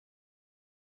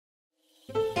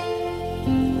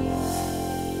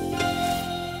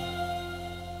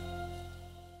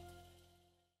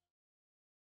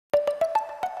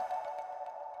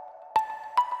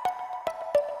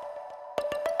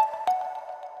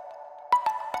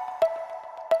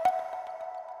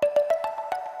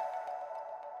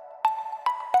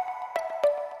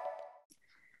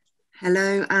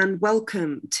Hello and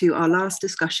welcome to our last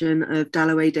discussion of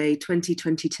Dalloway Day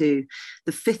 2022,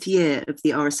 the fifth year of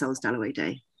the RSL's Dalloway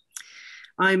Day.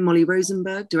 I'm Molly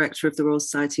Rosenberg, Director of the Royal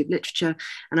Society of Literature,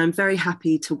 and I'm very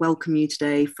happy to welcome you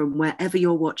today from wherever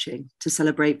you're watching to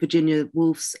celebrate Virginia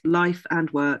Woolf's life and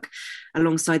work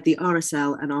alongside the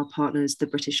RSL and our partners, the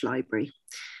British Library.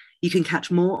 You can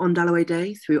catch more on Dalloway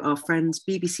Day through our friends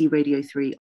BBC Radio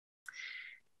 3.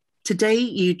 Today,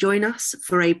 you join us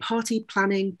for a party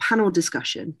planning panel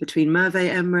discussion between Merve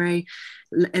Emre,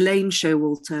 Elaine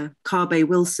Showalter, Kabe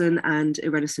Wilson, and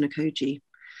Irenosen Okojie.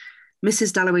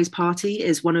 Mrs Dalloway's party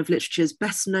is one of literature's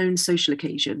best known social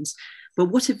occasions, but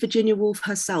what if Virginia Woolf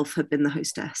herself had been the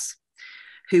hostess?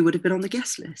 Who would have been on the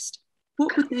guest list?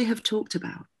 What would they have talked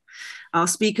about? Our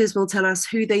speakers will tell us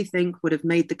who they think would have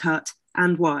made the cut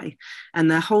and why,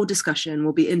 and their whole discussion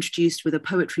will be introduced with a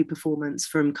poetry performance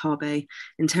from Kabe,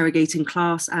 interrogating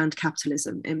class and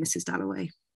capitalism in Mrs Dalloway.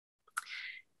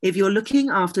 If you're looking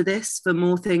after this for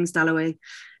more things Dalloway,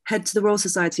 head to the Royal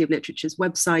Society of Literature's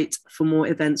website for more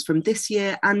events from this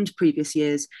year and previous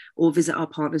years, or visit our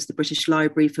partners, the British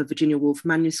Library, for Virginia Woolf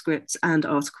manuscripts and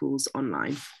articles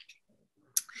online.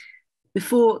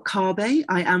 Before Kabe,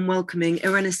 I am welcoming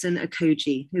Irenosen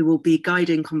Okojie, who will be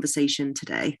guiding conversation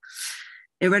today.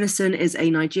 Irenosen is a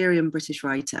Nigerian-British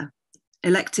writer.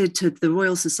 Elected to the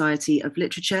Royal Society of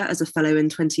Literature as a fellow in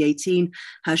 2018,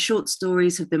 her short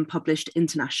stories have been published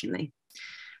internationally.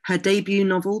 Her debut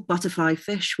novel, Butterfly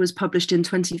Fish, was published in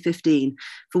 2015,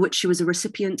 for which she was a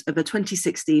recipient of a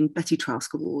 2016 Betty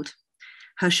Trask Award.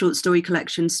 Her short story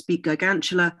collection, Speak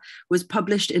Gargantula, was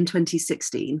published in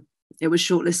 2016. It was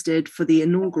shortlisted for the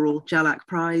inaugural Jalak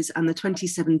Prize and the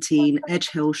 2017 Edge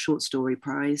Hill Short Story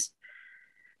Prize.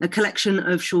 A collection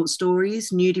of short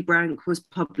stories, Nudibranch, was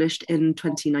published in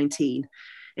 2019.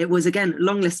 It was again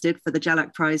longlisted for the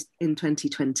Jalak Prize in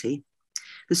 2020.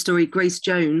 The story Grace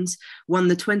Jones won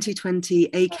the 2020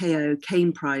 AKO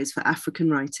Kane Prize for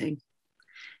African Writing.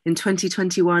 In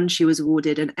 2021, she was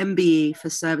awarded an MBE for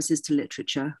services to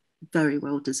literature. Very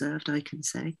well deserved, I can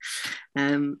say.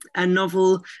 A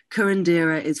novel,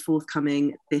 Kurandira, is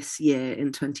forthcoming this year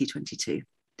in 2022.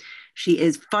 She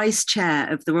is Vice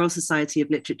Chair of the Royal Society of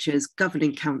Literature's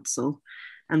Governing Council.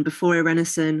 And before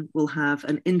Irenosen, we'll have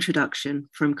an introduction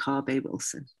from Kabe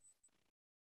Wilson.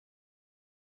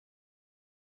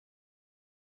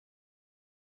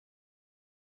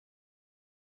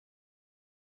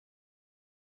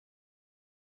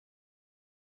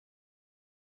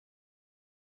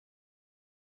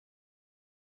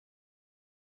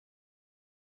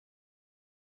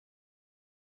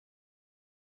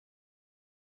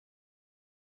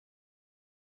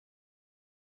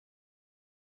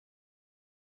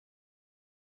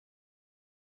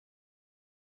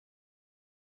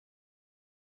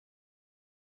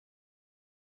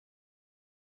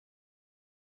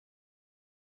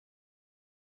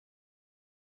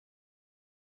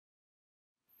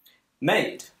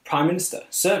 Maid, Prime Minister,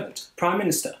 servant, Prime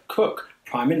Minister, cook,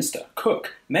 Prime Minister,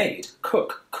 cook, maid,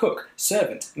 cook, cook,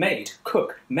 servant, maid,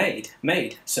 cook, maid,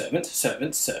 maid, servant,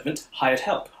 servant, servant, hired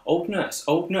help, old nurse,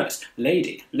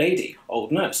 lady, lady,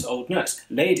 old nurse,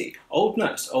 lady, old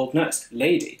nurse,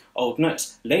 lady, old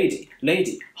nurse,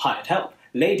 lady, hired help,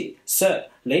 lady, sir,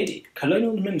 lady,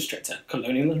 colonial administrator,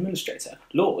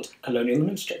 lord, colonial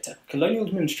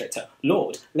administrator,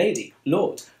 lord, lady,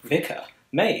 lord, vicar,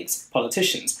 maids,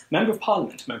 politicians, member of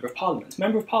parliament,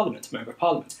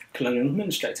 colonial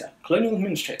administrator,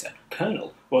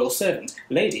 colonel, royal servant,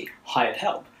 lady, hired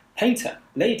help, painter,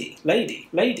 lady, member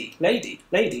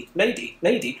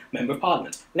of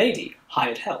parliament, lady,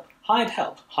 hired help,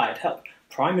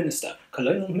 prime minister,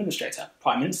 colonial administrator,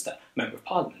 member of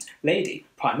parliament, lady,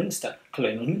 prime minister,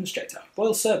 colonial administrator,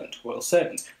 royal servant,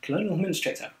 colonial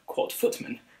administrator, court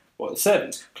footman, royal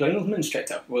servant, colonial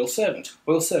administrator, royal servant,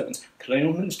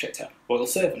 colonial administrator, royal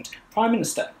servant, prime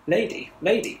minister, lady,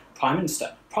 prime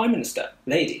minister,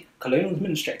 lady, colonial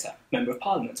administrator, member of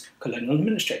parliament, colonial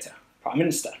administrator, prime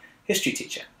minister, history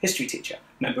teacher,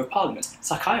 member of parliament,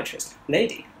 psychiatrist,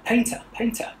 lady, painter,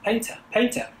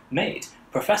 maid,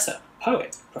 professor,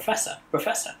 poet, professors,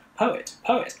 professor,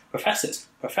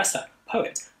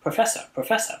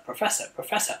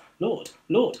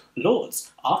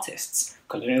 lords, artists,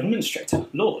 colonial administrator,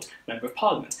 lord, member of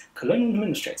parliament, colonial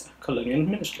administrator,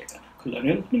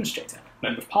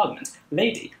 member of parliament,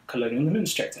 lady, colonial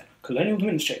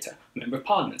administrator, member of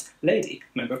parliament, lady,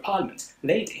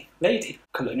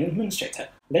 colonial administrator,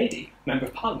 lady, member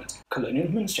of parliament, colonial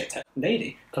administrator,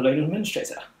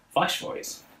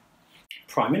 viceroys,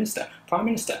 Prime Minister,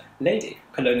 lady,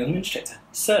 colonial administrator,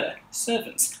 sir,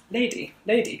 servants, lady,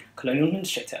 lady, colonial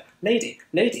administrator, lady,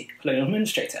 lady, colonial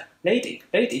administrator, lady,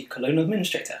 lady, colonial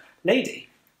administrator, lady,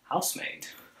 housemaid,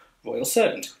 royal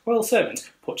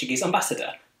servant, Portuguese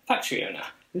ambassador, factory owner,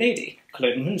 lady,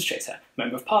 colonial administrator,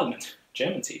 member of parliament,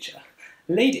 German teacher,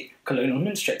 lady, colonial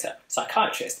administrator,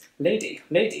 psychiatrist, lady,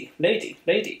 lady, lady,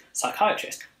 lady,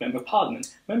 psychiatrist, member of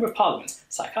parliament,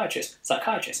 psychiatrist,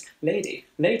 psychiatrist, lady,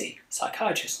 lady,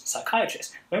 psychiatrist,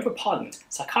 psychiatrist, member of parliament,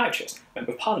 psychiatrist,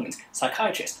 member of parliament,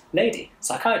 psychiatrist, lady,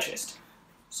 psychiatrist,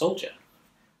 soldier,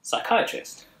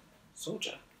 psychiatrist,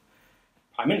 soldier,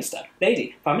 prime minister,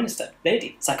 lady,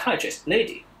 psychiatrist,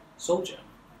 lady, soldier,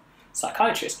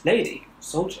 psychiatrist, lady,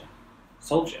 soldier,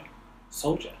 soldier,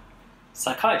 soldier,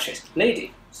 psychiatrist,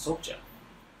 lady, soldier,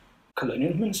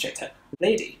 colonial administrator,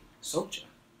 lady, soldier,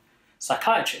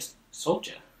 psychiatrist,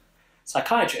 soldier,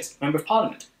 psychiatrist, member of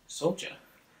parliament, soldier,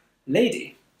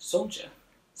 lady, soldier,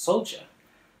 soldier,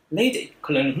 lady,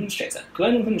 colonial administrator,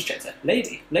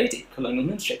 lady, lady, colonial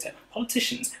administrator,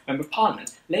 politicians, member of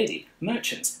parliament, lady,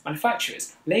 merchants,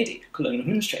 manufacturers, lady, colonial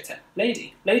administrator,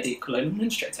 lady, lady, colonial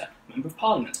administrator, member of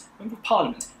parliament,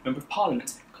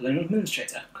 colonial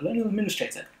administrator,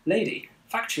 lady,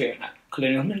 factory owner,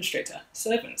 colonial administrator,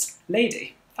 servants,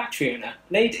 lady, factory owner,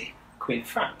 lady, Queen of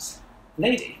France,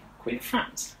 lady, Queen of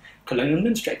France, colonial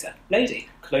administrator, lady,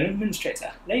 colonial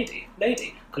administrator, lady,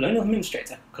 lady, colonial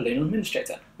administrator,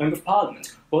 member of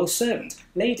parliament, royal servant,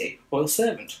 lady, royal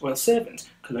servant,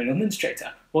 colonial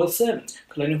administrator, royal servant,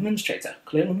 colonial administrator,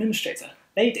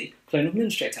 lady, colonial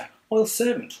administrator, royal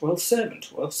servant, colonial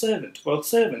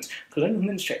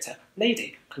administrator,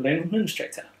 lady, colonial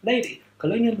administrator, lady,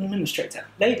 colonial administrator,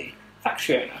 lady,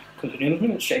 factory owner, colonial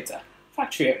administrator,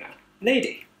 factory owner,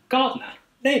 lady, gardener,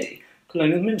 lady,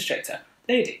 colonial administrator,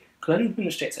 lady, colonial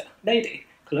administrator, lady,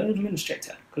 colonial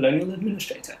administrator, colonial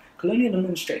administrator, colonial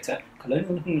administrator,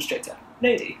 colonial administrator,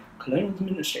 lady, colonial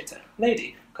administrator,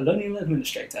 lady, colonial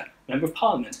administrator, member of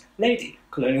parliament, lady,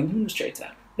 colonial administrator,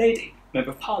 lady,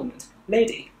 member of parliament,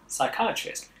 lady,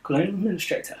 psychiatrist, colonial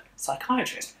administrator,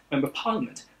 psychiatrist, member of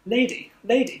parliament, lady,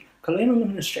 lady, colonial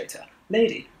administrator,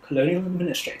 lady, colonial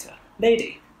administrator,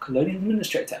 lady, colonial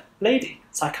administrator, lady,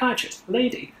 psychiatrist,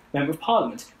 lady, member of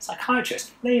parliament,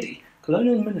 psychiatrist, lady,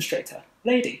 colonial administrator,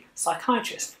 lady,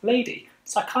 psychiatrist, lady,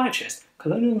 psychiatrist,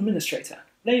 colonial administrator,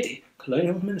 lady,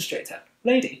 colonial administrator,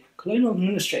 lady, colonial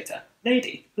administrator,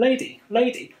 lady, lady,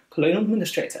 lady, colonial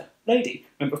administrator, lady,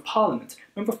 member of parliament,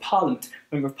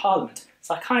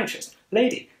 psychiatrist,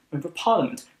 lady, member of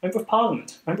parliament,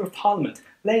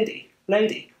 lady,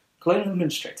 lady, colonial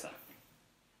administrator.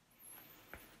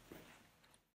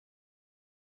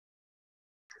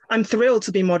 I'm thrilled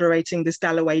to be moderating this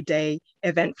Dalloway Day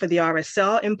event for the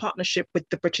RSL in partnership with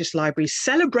the British Library,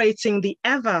 celebrating the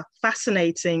ever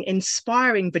fascinating,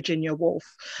 inspiring Virginia Woolf,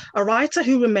 a writer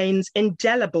who remains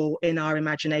indelible in our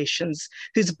imaginations,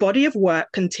 whose body of work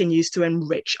continues to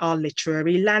enrich our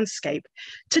literary landscape.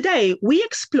 Today, we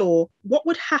explore what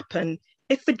would happen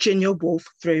if Virginia Woolf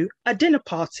threw a dinner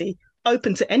party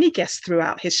open to any guest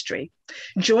throughout history.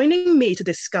 Joining me to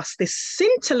discuss this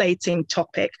scintillating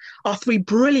topic are three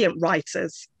brilliant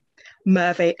writers: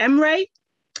 Merve Emre,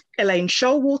 Elaine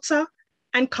Showalter,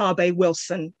 and Kabe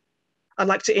Wilson. I'd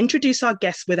like to introduce our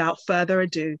guests without further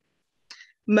ado.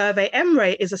 Merve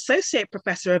Emre is Associate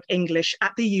Professor of English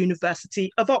at the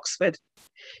University of Oxford.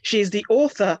 She is the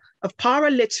author of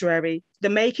Paraliterary, The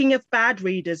Making of Bad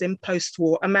Readers in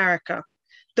Post-War America,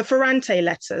 The Ferrante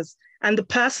Letters, and The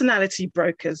Personality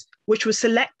Brokers, which was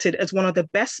selected as one of the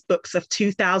best books of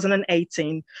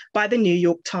 2018 by the New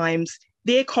York Times,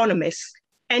 The Economist,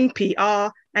 NPR,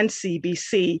 and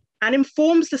CBC, and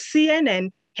informs the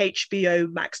CNN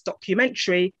HBO Max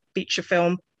documentary feature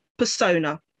film,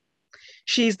 Persona.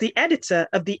 She is the editor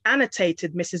of the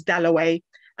annotated Mrs Dalloway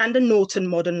and the Norton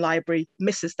Modern Library,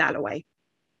 Mrs Dalloway.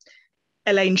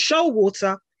 Elaine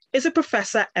Showalter is a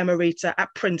professor emerita at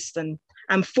Princeton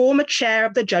and former chair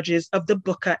of the judges of the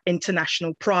Booker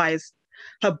International Prize.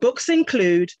 Her books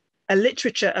include A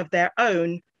Literature of Their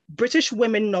Own, British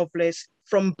Women Novelists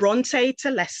from Bronte to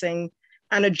Lessing,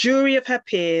 and A Jury of Her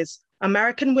Peers,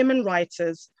 American Women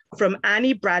Writers, from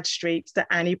Annie Bradstreet to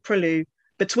Annie Proulx,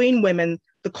 Between Women,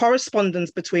 The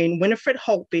Correspondence Between Winifred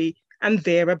Holtby and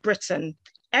Vera Brittain,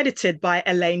 edited by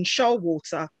Elaine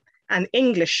Showalter and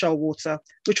English Showalter,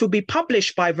 which will be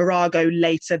published by Virago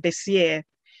later this year.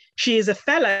 She is a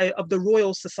fellow of the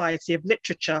Royal Society of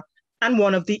Literature and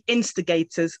one of the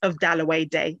instigators of Dalloway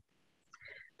Day.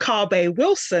 Kabe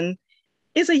Wilson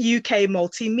is a UK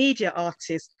multimedia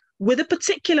artist with a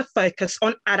particular focus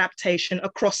on adaptation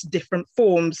across different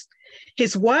forms.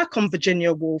 His work on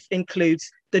Virginia Woolf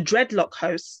includes The Dreadlock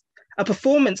Host, a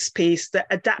performance piece that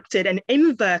adapted and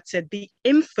inverted the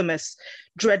infamous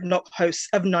Dreadnought hosts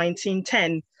of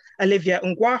 1910, Olivia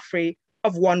Ngwafri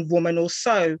of One Woman or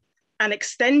So, an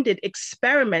extended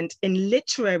experiment in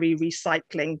literary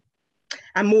recycling.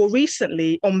 And more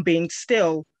recently, On Being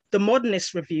Still, The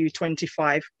Modernist Review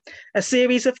 25, a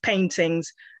series of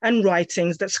paintings and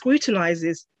writings that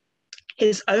scrutinizes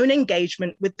his own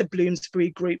engagement with the Bloomsbury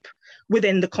Group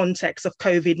within the context of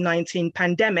COVID-19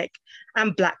 pandemic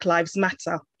and Black Lives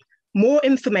Matter. More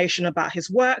information about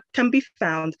his work can be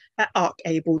found at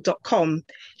arcable.com.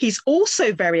 He's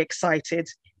also very excited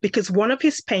because one of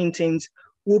his paintings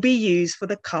will be used for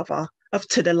the cover of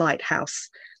To the Lighthouse,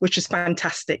 which is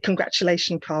fantastic.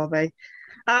 Congratulations, Kabe.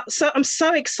 So I'm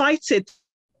so excited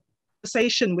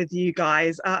conversation with you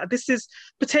guys. This is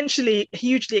potentially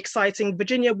hugely exciting.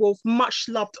 Virginia Woolf, much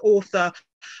loved author,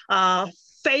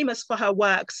 famous for her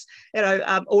works,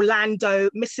 Orlando,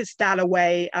 Mrs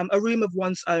Dalloway, A Room of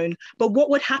One's Own. But what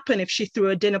would happen if she threw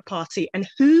a dinner party, and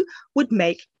who would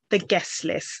make the guest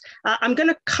list? I'm going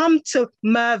to come to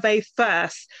Merve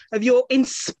first, of your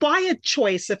inspired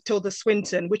choice of Tilda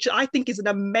Swinton, which I think is an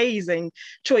amazing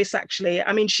choice, actually.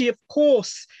 I mean, she, of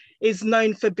course, is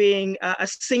known for being a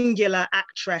singular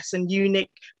actress and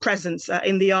unique presence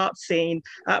in the art scene,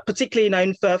 particularly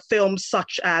known for films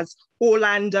such as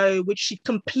Orlando, which she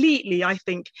completely, I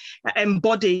think,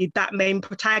 embodied that main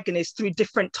protagonist through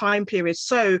different time periods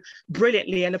so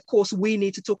brilliantly. And of course, we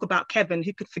need to talk about Kevin,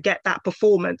 who could forget that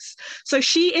performance. So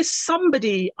she is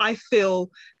somebody I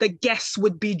feel the guests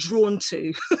would be drawn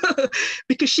to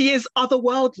because she is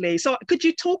otherworldly. So could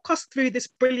you talk us through this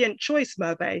brilliant choice,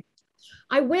 Merve?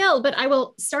 I will, but I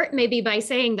will start maybe by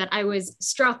saying that I was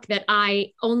struck that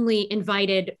I only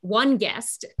invited one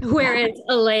guest, whereas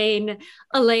Elaine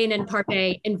and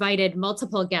Parpe invited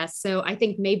multiple guests. So I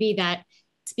think maybe that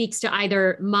speaks to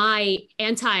either my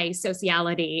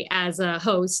anti-sociality as a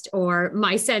host or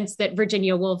my sense that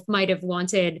Virginia Woolf might have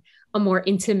wanted a more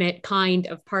intimate kind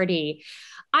of party.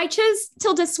 I chose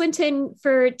Tilda Swinton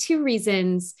for two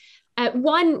reasons.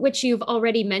 One, which you've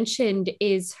already mentioned,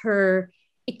 is her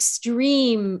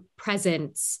extreme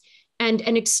presence, and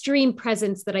an extreme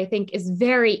presence that I think is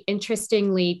very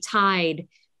interestingly tied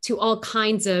to all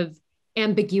kinds of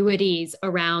ambiguities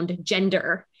around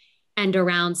gender and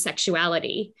around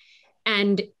sexuality.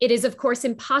 And it is, of course,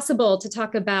 impossible to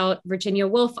talk about Virginia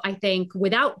Woolf, I think,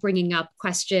 without bringing up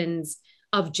questions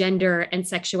of gender and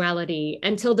sexuality.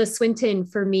 And Tilda Swinton,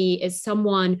 for me, is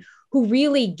someone who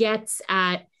really gets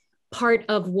at part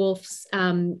of Woolf's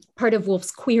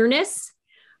queerness,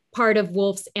 part of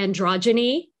Woolf's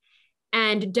androgyny,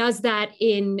 and does that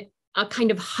in a kind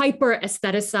of hyper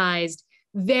aestheticized,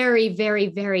 very, very,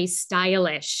 very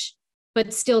stylish,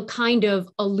 but still kind of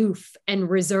aloof and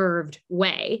reserved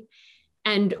way.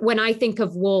 And when I think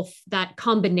of Woolf, that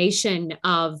combination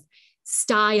of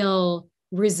style,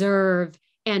 reserve,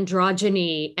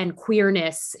 androgyny, and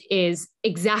queerness is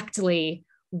exactly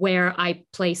where I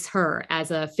place her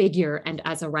as a figure and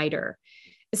as a writer.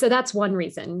 So that's one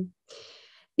reason.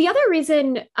 The other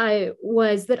reason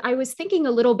was that I was thinking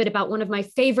a little bit about one of my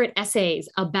favorite essays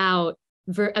about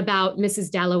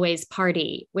Mrs. Dalloway's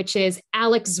party, which is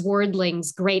Alex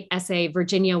Zwerdling's great essay,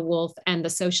 Virginia Woolf and the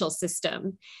Social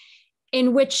System,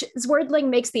 in which Zwerdling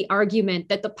makes the argument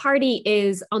that the party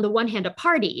is, on the one hand, a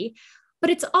party,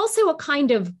 but it's also a kind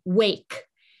of wake.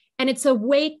 And it's a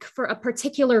wake for a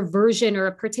particular version or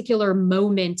a particular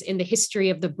moment in the history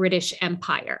of the British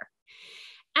Empire.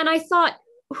 And I thought,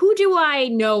 who do I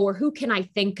know or who can I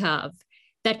think of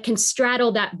that can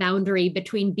straddle that boundary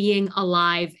between being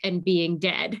alive and being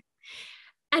dead?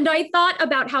 And I thought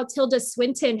about how Tilda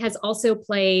Swinton has also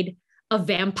played a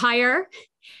vampire,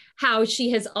 how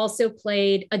she has also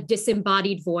played a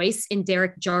disembodied voice in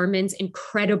Derek Jarman's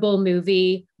incredible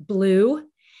movie, Blue,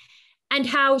 and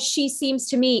how she seems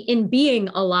to me, in being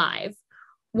alive,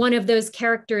 one of those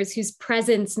characters whose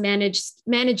presence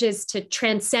manages to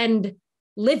transcend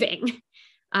living.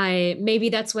 Maybe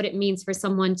that's what it means for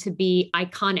someone to be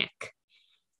iconic.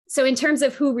 So in terms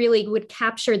of who really would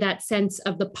capture that sense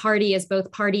of the party as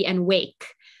both party and wake,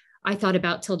 I thought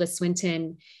about Tilda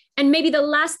Swinton. And maybe the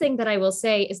last thing that I will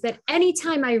say is that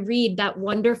anytime I read that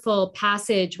wonderful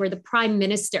passage where the prime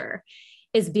minister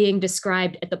is being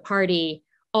described at the party,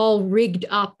 all rigged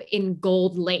up in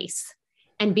gold lace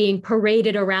and being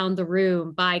paraded around the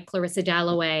room by Clarissa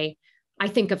Dalloway, I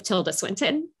think of Tilda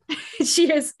Swinton.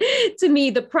 She is, to me,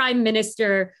 the prime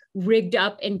minister rigged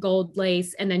up in gold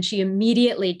lace, and then she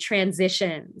immediately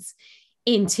transitions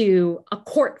into a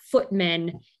court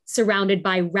footman surrounded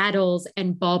by rattles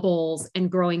and baubles and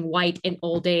growing white in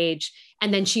old age.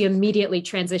 And then she immediately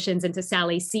transitions into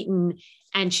Sally Seton,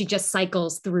 and she just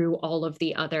cycles through all of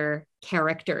the other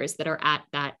characters that are at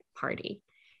that party.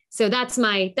 So that's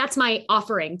my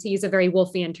offering, to use a very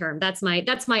Woolfian term. That's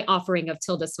my offering of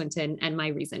Tilda Swinton and my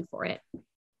reason for it.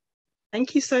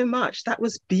 Thank you so much. That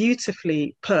was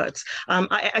beautifully put.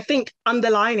 I think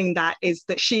underlining that is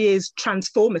that she is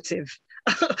transformative,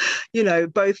 you know,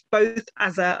 both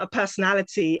as a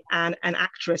personality and an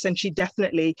actress. And she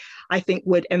definitely, I think,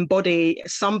 would embody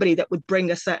somebody that would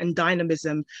bring a certain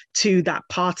dynamism to that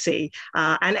party.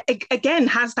 And again,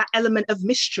 has that element of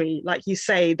mystery. Like you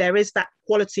say, there is that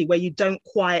quality where you don't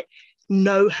quite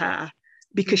know her,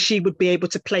 because she would be able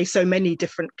to play so many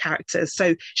different characters.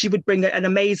 So she would bring an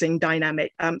amazing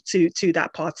dynamic to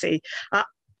that party.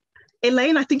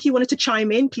 Elaine, I think you wanted to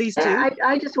chime in, please do. I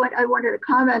wanted to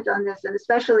comment on this, and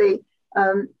especially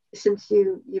since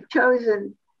you've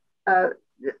chosen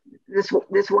this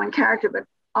one character, but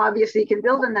obviously you can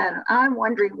build on that. I'm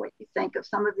wondering what you think of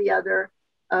some of the other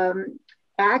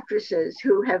actresses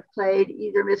who have played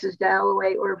either Mrs.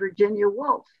 Dalloway or Virginia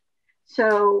Woolf.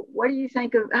 So what do you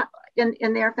think of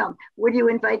in their film? Would you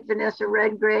invite Vanessa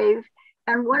Redgrave?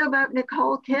 And what about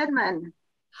Nicole Kidman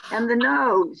and The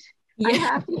Nose? Yeah. I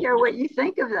have to hear what you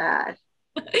think of that.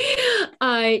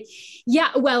 Yeah,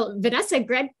 well, Vanessa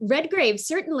Redgrave,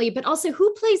 certainly, but also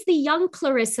who plays the young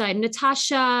Clarissa?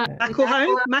 Natasha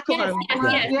McElhone.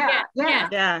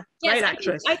 Yeah. Great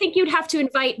actress. I think you'd have to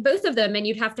invite both of them, and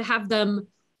you'd have to have them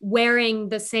wearing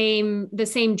the same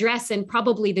dress, and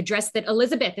probably the dress that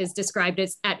Elizabeth is described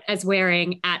as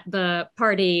wearing at the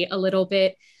party a little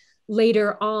bit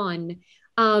later on.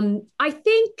 I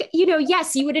think,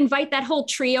 yes, you would invite that whole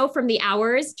trio from The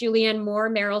Hours, Julianne Moore,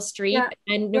 Meryl Streep,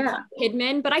 and Nicole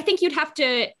Kidman. But I think you'd have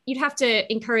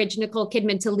to encourage Nicole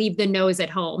Kidman to leave the nose at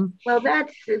home. Well,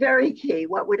 that's very key.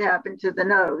 What would happen to the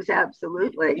nose?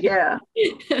 Absolutely, yeah.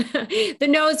 The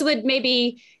nose would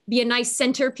maybe be a nice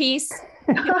centerpiece.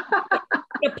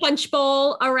 A punch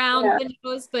bowl around the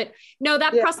nose, but no,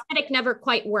 that prosthetic never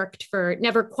quite worked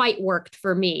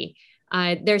for me.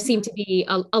 There seemed to be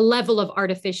a level of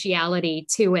artificiality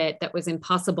to it that was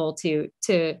impossible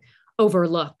to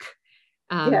overlook.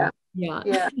 That's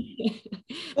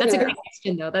a great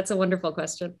question, though. That's a wonderful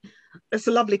question. It's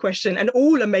a lovely question, and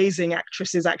all amazing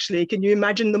actresses, actually. Can you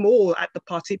imagine them all at the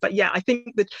party? But yeah, I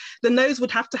think that the nose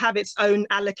would have to have its own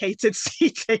allocated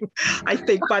seating, I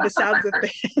think, by the sounds of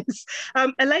things.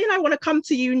 Elaine, I want to come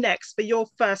to you next for your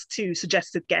first two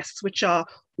suggested guests, which are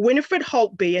Winifred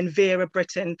Holtby and Vera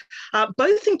Brittain,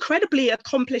 both incredibly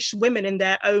accomplished women in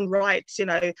their own rights,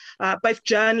 both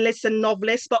journalists and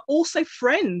novelists, but also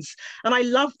friends. And I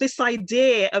love this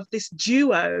idea of this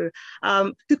duo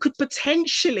who could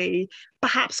potentially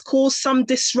perhaps cause some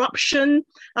disruption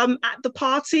at the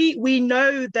party. We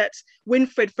know that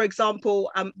Winifred, for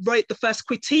example, wrote the first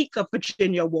critique of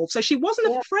Virginia Woolf, so she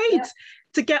wasn't afraid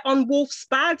to get on Woolf's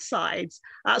bad sides.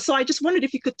 So I just wondered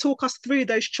if you could talk us through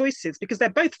those choices, because they're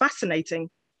both fascinating.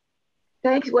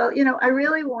 Thanks. Well, I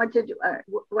really wanted,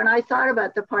 when I thought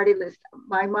about the party list,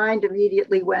 my mind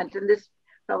immediately went, and this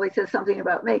probably says something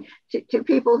about me, to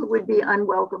people who would be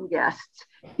unwelcome guests,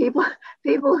 people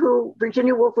who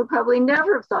Virginia Woolf would probably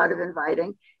never have thought of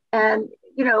inviting. And,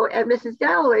 at Mrs.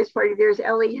 Dalloway's party, there's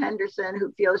Ellie Henderson,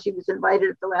 who feels she was invited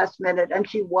at the last minute, and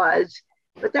she was.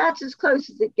 But that's as close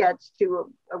as it gets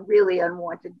to a really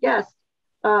unwanted guest.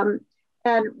 And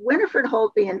Winifred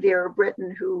Holtby and Vera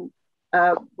Brittain, who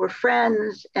were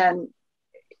friends and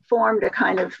formed a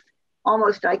kind of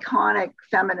almost iconic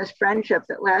feminist friendship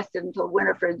that lasted until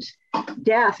Winifred's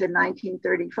death in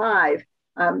 1935.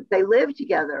 They lived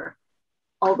together,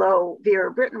 although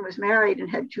Vera Brittain was married and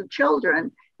had 2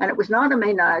 children, and it was not a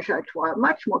ménage à trois,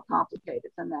 much more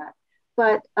complicated than that.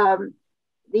 But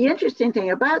the interesting thing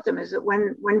about them is that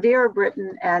when Vera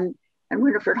Brittain and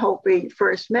Winifred Holtby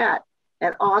first met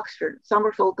at Oxford,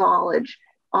 Somerville College,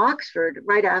 Oxford,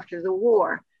 right after the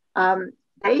war,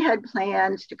 they had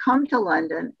plans to come to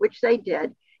London, which they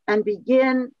did, and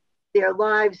begin their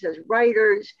lives as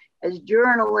writers, as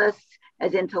journalists,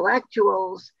 as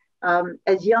intellectuals,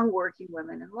 as young working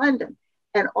women in London.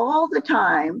 And all the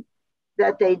time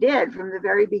that they did, from the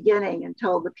very beginning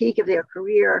until the peak of their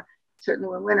career, certainly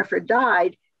when Winifred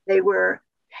died, they were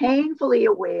painfully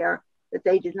aware that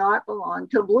they did not belong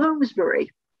to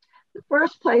Bloomsbury. The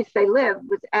first place they lived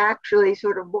was actually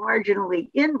sort of marginally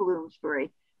in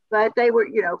Bloomsbury, but they were,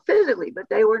 physically, but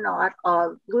they were not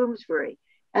of Bloomsbury.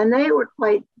 And they were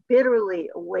quite bitterly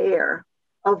aware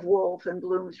of Woolf and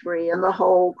Bloomsbury and the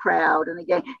whole crowd and the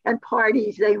gang and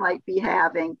parties they might be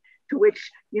having to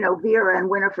which, Vera and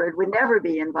Winifred would never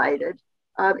be invited.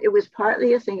 It was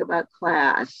partly a thing about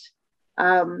class.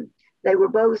 They were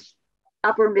both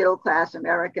upper middle class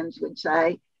Americans, would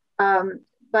say.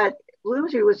 But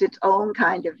Bloomsbury was its own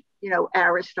kind of,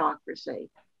 aristocracy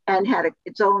and had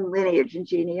its own lineage and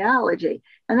genealogy.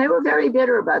 And they were very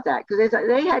bitter about that because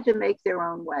they had to make their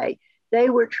own way. They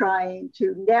were trying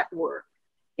to network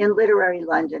in literary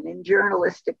London, in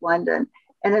journalistic London.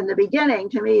 And in the beginning,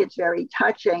 to me, it's very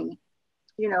touching,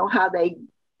 how they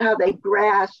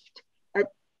grasped at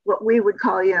what we would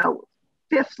call,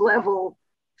 fifth level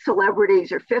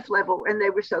celebrities or fifth level, and they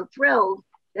were so thrilled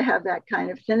to have that kind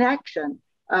of connection.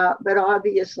 But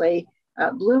obviously,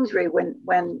 Bloomsbury,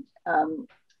 when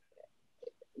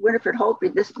Winifred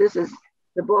Holtby, this is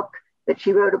the book that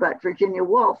she wrote about Virginia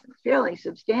Woolf, fairly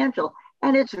substantial,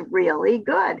 and it's really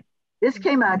good. This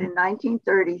came out in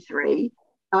 1933.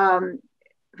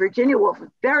 Virginia Woolf,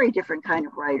 a very different kind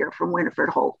of writer from Winifred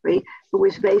Holtby, who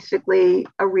was basically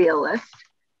a realist.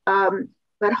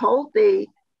 But Holtby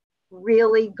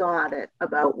really got it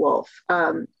about Woolf.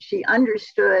 She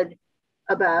understood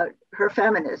about her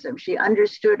feminism. She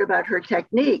understood about her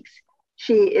techniques.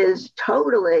 She is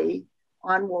totally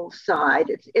on Woolf's side.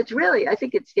 It's really, I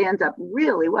think it stands up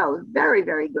really well. It's a very,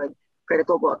 very good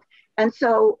critical book. And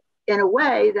so in a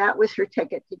way, that was her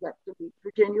ticket to get to meet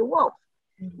Virginia Woolf,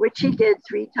 which she did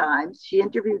 3 times. She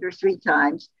interviewed her 3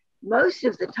 times. Most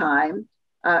of the time,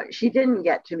 she didn't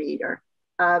get to meet her.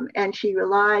 And she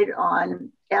relied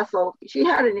on Ethel. They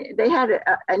had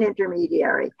an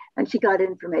intermediary, and she got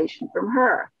information from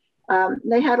her.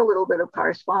 They had a little bit of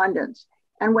correspondence.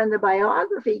 And when the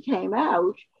biography came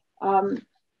out,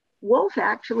 Woolf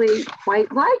actually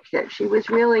quite liked it. She was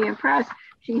really impressed.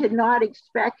 She had not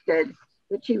expected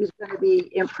that she was going to be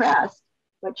impressed,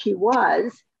 but she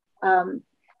was.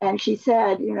 And she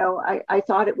said, I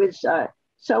thought it was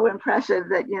so impressive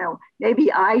that,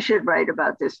 maybe I should write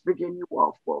about this, Virginia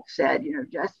Woolf, Woolf said,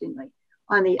 jestingly.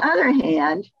 On the other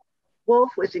hand,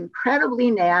 Woolf was incredibly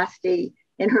nasty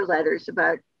in her letters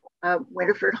about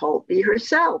Winifred Holtby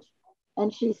herself.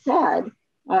 And she said,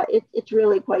 it's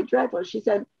really quite dreadful. She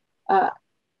said,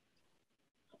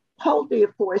 Holtby,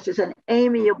 of course, is an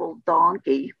amiable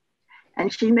donkey.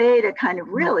 And she made a kind of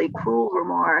really cruel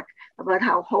remark about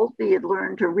how Holtby had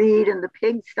learned to read in the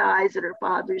pigsties at her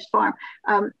father's farm.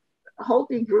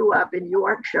 Holtby grew up in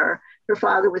Yorkshire. Her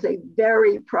father was a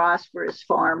very prosperous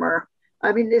farmer.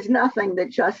 I mean, there's nothing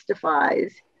that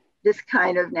justifies this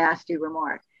kind of nasty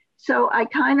remark. So I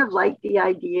kind of liked the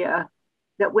idea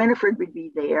that Winifred would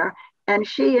be there. And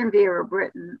she and Vera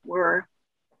Brittain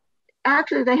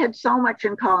they had so much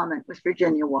in common with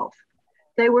Virginia Woolf.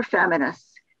 They were feminists.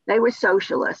 They were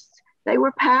socialists. They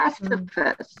were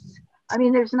pacifists. I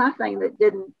mean, there's nothing that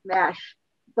didn't mesh,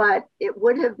 but it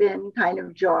would have been kind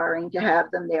of jarring to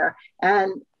have them there.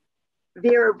 And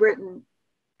Vera Brittain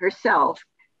herself,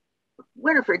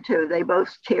 Winifred too, they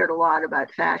both cared a lot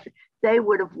about fashion. They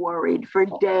would have worried for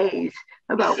days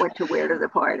about what to wear to the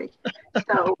party.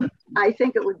 So I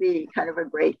think it would be kind of a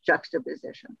great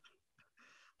juxtaposition.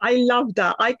 I love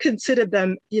that. I consider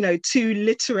them, 2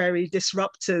 literary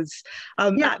disruptors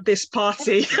at this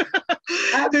party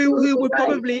who were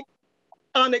probably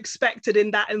unexpected in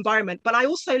that environment. But I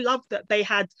also love that they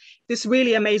had this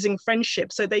really amazing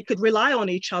friendship, so they could rely on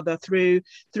each other through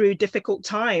difficult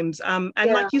times.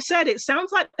 Like you said, it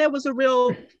sounds like there was a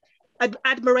real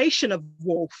admiration of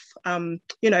Woolf, on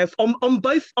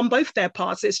both their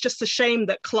parts. It's just a shame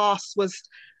that class was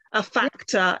a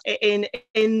factor in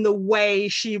the way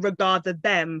she regarded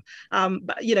them.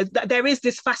 But there is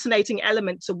this fascinating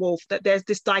element to Woolf, that there's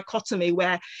this dichotomy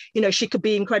where she could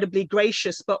be incredibly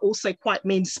gracious but also quite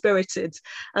mean-spirited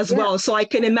as well. So I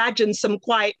can imagine some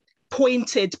quite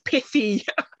pointed, pithy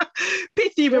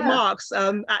remarks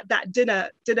at that dinner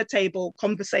table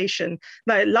conversation.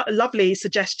 No, lovely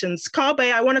suggestions. Kabe,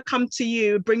 I want to come to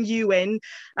you, bring you in.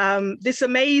 This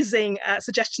amazing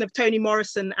suggestion of Toni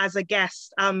Morrison as a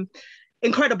guest.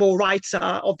 Incredible writer,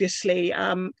 obviously,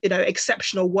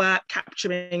 exceptional work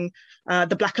capturing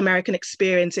the Black American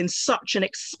experience in such an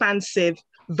expansive,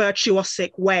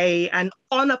 virtuosic way and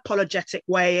unapologetic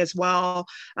way as well.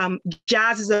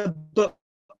 Jazz is a book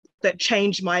that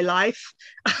changed my life.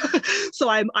 So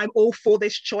I'm all for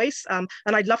this choice. And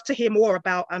I'd love to hear more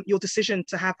about your decision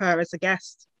to have her as a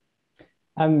guest.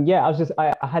 I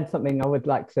had something I would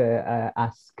like to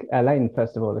ask Elaine,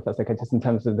 first of all, if that's okay, just in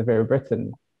terms of the Vera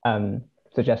Brittain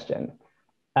suggestion.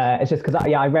 It's just because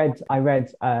I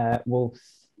read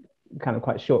Woolf's kind of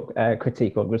quite short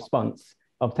critique or response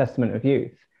of Testament of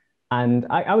Youth. And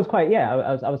I was quite,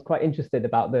 I was quite interested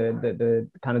about the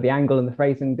kind of the angle and the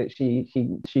phrasing that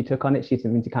she took on it. She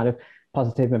seemed to kind of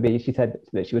positive. Maybe she said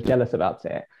that she was jealous about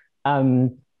it.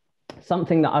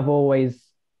 Something that I've always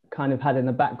kind of had in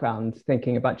the background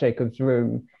thinking about Jacob's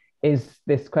Room is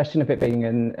this question of it being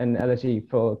an elegy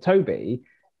for Toby.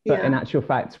 But in actual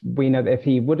fact, we know that if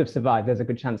he would have survived, there's a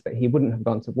good chance that he wouldn't have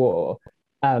gone to war.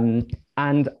 And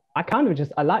I kind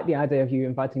of I like the idea of you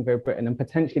inviting Vera Brittain and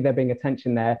potentially there being a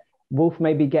tension there. Woolf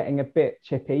may be getting a bit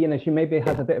chippy, you know, she maybe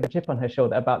has a bit of a chip on her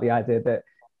shoulder about the idea that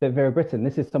Vera Brittain,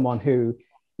 this is someone who,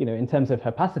 you know, in terms of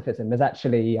her pacifism, has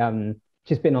actually,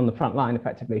 she's been on the front line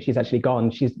effectively. She's actually gone,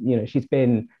 she's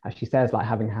been, as she says, like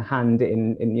having her hand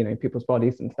in you know, people's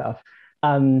bodies and stuff.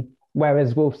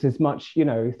 Whereas Woolf's is much, you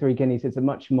know, Three Guineas is a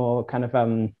much more kind of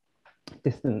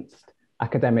distanced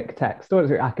academic text, or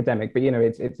is it academic, but you know,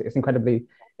 it's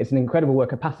an incredible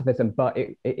work of pacifism, but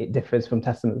it differs from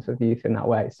Testaments of Youth in that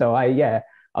way. So I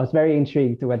was very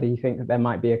intrigued to whether you think that there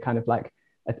might be a kind of like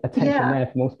a tension there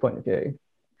from Wolf's point of view.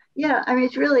 Yeah, I mean,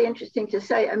 it's really interesting to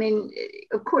say. I mean,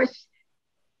 of course,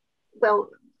 well,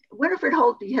 Winifred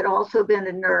Holty had also been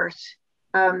a nurse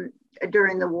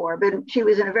during the war, but she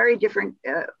was in a very different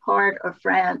part of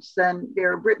France than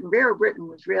Vera Brittain. Vera Brittain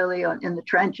was really in the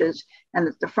trenches and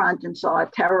at the front and saw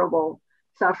terrible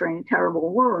suffering,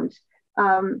 terrible wounds.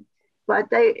 But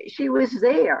she was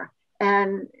there,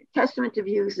 and Testament of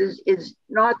Youth is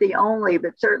not the only,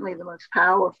 but certainly the most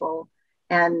powerful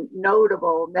and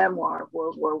notable memoir of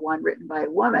World War I written by a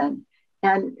woman,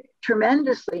 and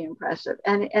tremendously impressive.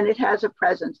 And it has a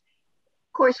presence.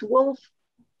 Of course, Woolf,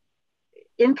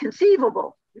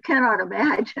 inconceivable. You cannot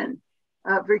imagine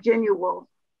Virginia Woolf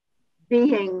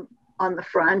being on the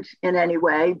front in any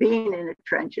way, being in a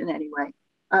trench in any way.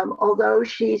 Although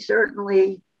she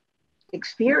certainly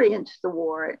experienced the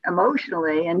war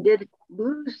emotionally and did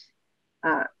lose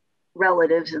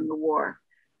relatives in the war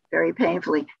very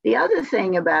painfully. The other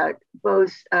thing about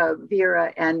both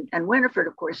Vera and Winifred,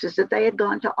 of course, is that they had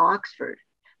gone to Oxford,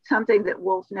 something that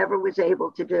Woolf never was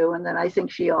able to do. And then I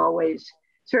think she always,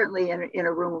 certainly in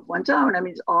a room of one's own, I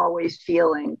mean, is always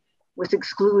feeling was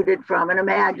excluded from and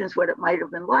imagines what it might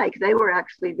have been like. They were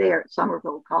actually there at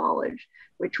Somerville College,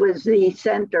 which was the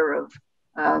center of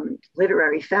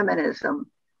literary feminism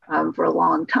for a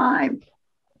long time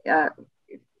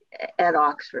at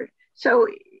Oxford. So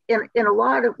in a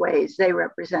lot of ways, they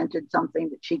represented something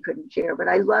that she couldn't share. But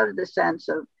I love the sense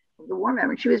of the war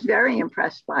memory. She was very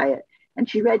impressed by it. And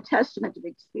she read Testament of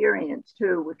Experience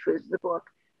too, which was the book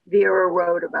Vera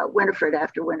wrote about Winifred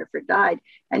after Winifred died.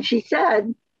 And she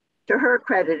said, to her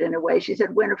credit in a way, she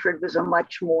said Winifred was a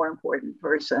much more important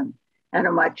person and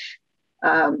a much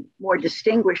more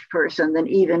distinguished person than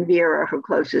even Vera, her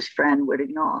closest friend, would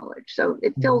acknowledge. So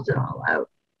it fills it all out.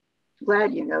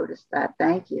 Glad you noticed that.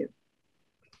 Thank you.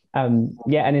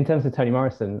 Yeah, and in terms of Toni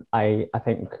Morrison, I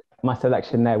think my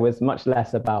selection there was much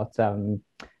less about the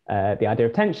idea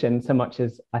of tension, so much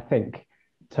as I think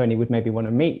Toni would maybe want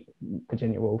to meet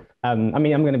Virginia Woolf. I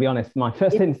mean, I'm going to be honest, my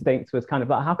first instinct was kind of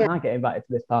like, how can I get invited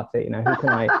to this party? You know, who can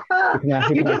I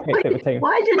pick the team?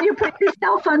 Why didn't you put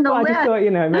yourself on the list? I just thought,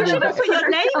 you know, maybe you should have put your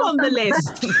name on the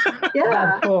list.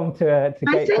 Yeah. Form to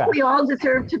I think we all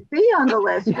deserve to be on the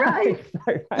list, right?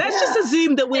 Let's just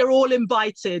assume that we're all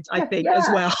invited, I think, as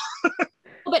well.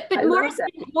 But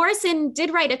Morrison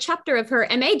did write a chapter of her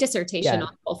MA dissertation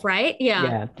on Woolf, right?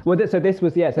 Yeah. Well, this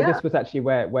was actually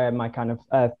where my kind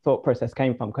of thought process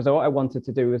came from, because what I wanted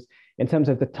to do was, in terms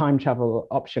of the time travel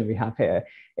option we have here,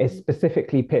 is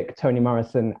specifically pick Toni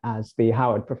Morrison as the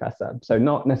Howard professor. So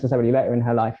not necessarily later in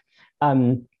her life,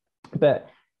 but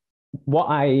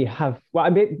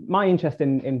my interest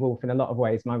in Woolf in a lot of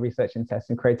ways, my research interest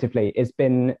and creatively, has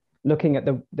been looking at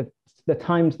the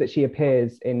times that she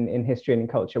appears in history and in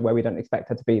culture where we don't expect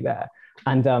her to be there,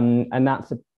 and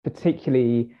that's a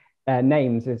particularly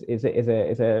names is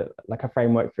a like a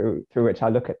framework through which I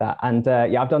look at that. And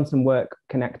I've done some work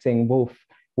connecting Woolf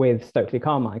with Stokely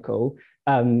Carmichael,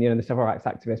 you know, the civil rights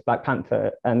activist, Black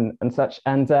Panther, and such.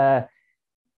 And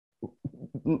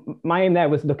my aim there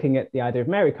was looking at the idea of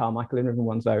Mary Carmichael in River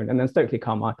One's Own, and then Stokely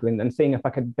Carmichael, and seeing if I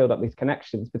could build up these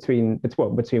connections between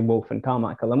Woolf and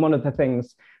Carmichael. And one of the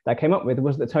things that I came up with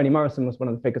was that Toni Morrison was one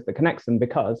of the figures that connects them,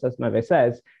 because, as Merve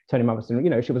says, Toni Morrison, you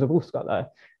know, she was a Woolf scholar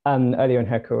earlier in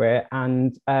her career,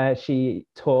 and she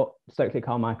taught Stokely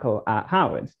Carmichael at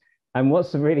Howard. And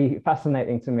what's really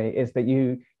fascinating to me is that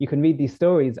you can read these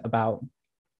stories about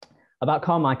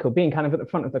Carmichael being kind of at the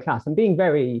front of the class and being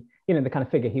very, you know, the kind of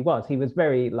figure he was. He was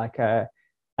very like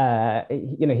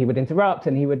you know, he would interrupt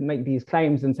and he would make these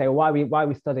claims and say, well, why are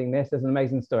we studying this? There's an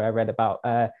amazing story I read about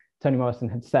Toni Morrison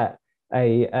had set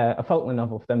a Faulkner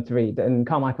novel for them to read. And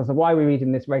Carmichael said, why are we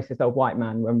reading this racist old white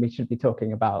man when we should be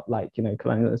talking about, like, you know,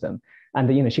 colonialism?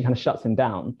 And, you know, she kind of shuts him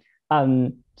down.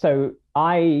 So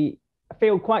I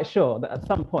feel quite sure that at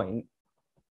some point,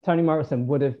 Toni Morrison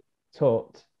would have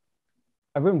taught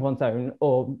A Room of One's Own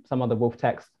or some other Woolf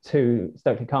text to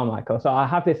Stokely Carmichael. So I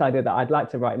have this idea that I'd like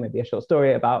to write maybe a short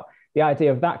story about the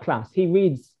idea of that class. He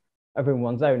reads A Room of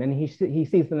One's Own and he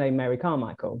sees the name Mary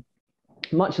Carmichael.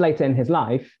 Much later in his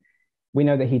life, we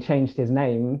know that he changed his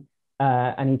name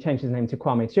and he changed his name to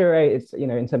Kwame Ture. It's, you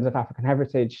know, in terms of African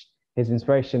heritage, his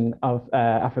inspiration of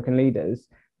African leaders.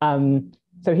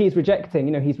 So he's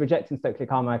rejecting Stokely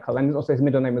Carmichael, and also his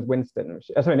middle name was Winston.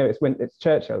 It's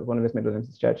Churchill. One of his middle names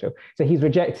is Churchill. So he's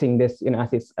rejecting this, you know,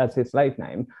 as his slave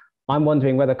name. I'm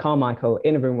wondering whether Carmichael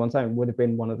in A Room of One's Own would have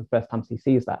been one of the first times he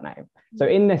sees that name. So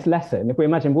in this lesson, if we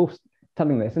imagine Woolf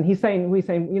telling this, and we're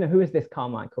saying, you know, who is this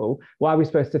Carmichael? Why are we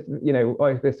supposed to, you know,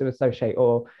 or is this to associate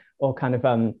or kind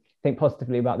of think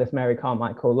positively about this Mary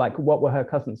Carmichael? Like, what were her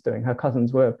cousins doing? Her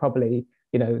cousins were probably,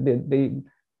 you know,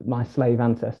 my slave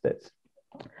ancestors.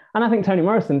 And I think Toni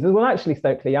Morrison says, well, actually,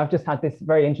 Stokely, I've just had this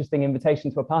very interesting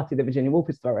invitation to a party that Virginia Woolf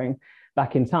is throwing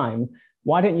back in time.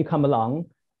 Why don't you come along?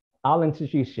 I'll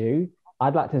introduce you.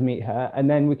 I'd like to meet her, and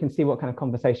then we can see what kind of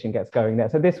conversation gets going there.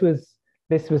 So this was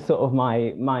sort of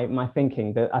my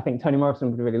thinking, that I think Toni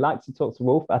Morrison would really like to talk to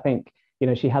Woolf. I think, you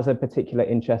know, she has a particular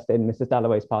interest in Mrs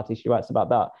Dalloway's party. She writes about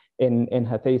that in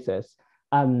her thesis.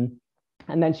 And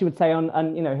then she would say,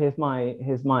 you know, here's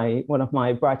one of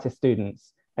my brightest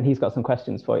students, and he's got some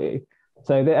questions for you.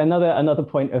 So another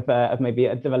point of maybe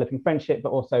a developing friendship, but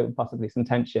also possibly some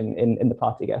tension in the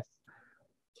party guests.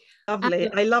 Lovely.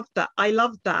 I love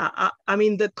that. I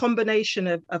mean, the combination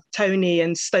of Toni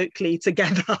and Stokely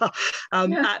together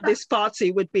at this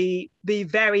party would be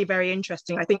very, very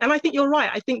interesting, I think. And I think you're right.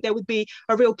 I think there would be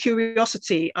a real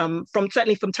curiosity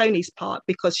certainly from Toni's part,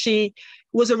 because she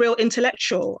was a real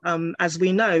intellectual, as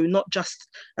we know, not just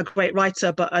a great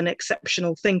writer, but an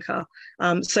exceptional thinker.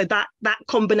 So that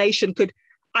combination could,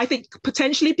 I think,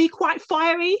 potentially be quite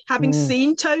fiery, having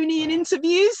seen Toni in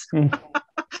interviews.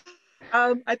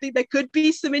 I think there could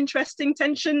be some interesting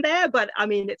tension there, but I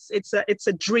mean, it's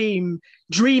a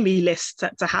dreamy list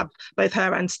to have both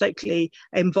her and Stokely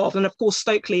involved. And of course,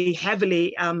 Stokely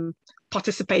heavily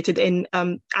participated in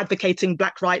advocating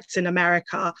Black rights in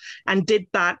America, and did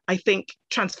that, I think,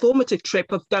 transformative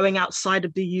trip of going outside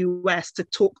of the US to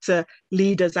talk to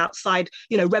leaders outside,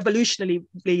 you know, revolutionary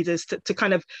leaders, to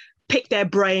kind of pick their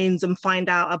brains and find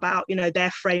out about, you know,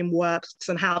 their frameworks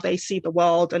and how they see the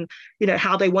world, and, you know,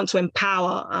 how they want to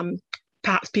empower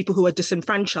perhaps people who are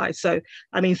disenfranchised. So,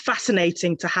 I mean,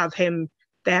 fascinating to have him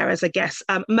there as a guest.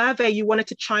 Merve, you wanted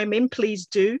to chime in, please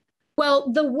do. Well,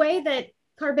 the way that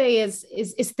Kabe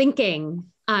is thinking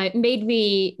made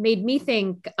me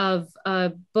think of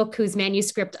a book whose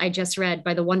manuscript I just read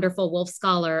by the wonderful Woolf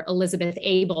scholar Elizabeth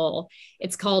Abel.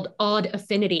 It's called Odd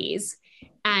Affinities.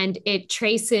 And it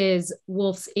traces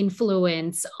Woolf's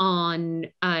influence on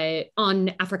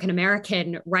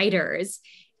African-American writers.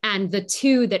 And the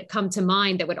two that come to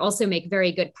mind that would also make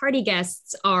very good party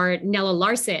guests are Nella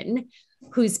Larsen,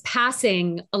 whose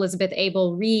passing Elizabeth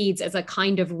Abel reads as a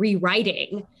kind of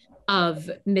rewriting of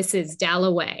Mrs.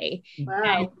 Dalloway.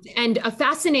 Wow. And a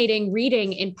fascinating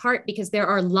reading, in part because there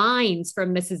are lines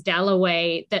from Mrs.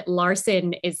 Dalloway that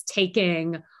Larsen is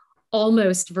taking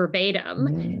almost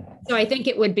verbatim. So I think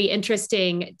it would be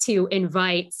interesting to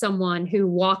invite someone who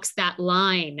walks that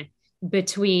line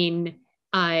between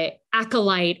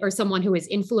acolyte or someone who is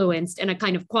influenced and a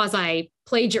kind of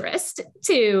quasi-plagiarist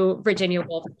to Virginia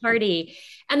Woolf party.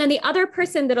 And then the other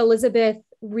person that Elizabeth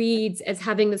reads as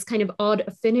having this kind of odd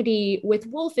affinity with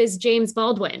Woolf is James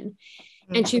Baldwin.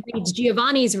 And she reads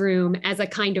Giovanni's Room as a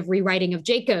kind of rewriting of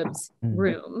Jacob's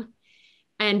Room.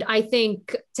 And I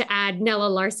think to add Nella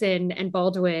Larsen and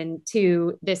Baldwin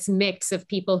to this mix of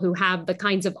people who have the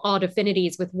kinds of odd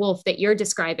affinities with Woolf that you're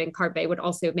describing, Kabe, would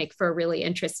also make for a really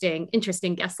interesting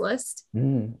guest list.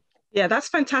 Yeah, that's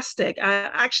fantastic.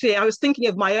 Actually, I was thinking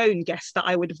of my own guests that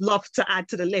I would have loved to add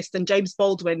to the list, and James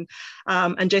Baldwin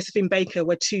and Josephine Baker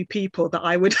were two people that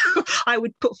I would I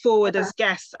would put forward as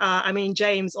guests. I mean,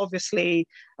 James, obviously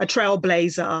a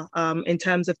trailblazer in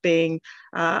terms of being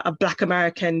a Black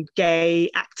American gay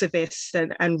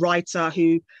activist and writer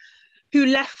who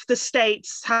left the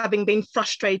States having been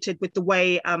frustrated with the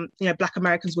way Black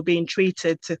Americans were being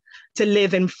treated to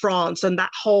live in France, and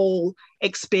that whole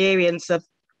experience of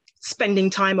spending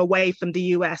time away from the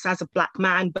US as a Black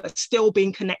man, but still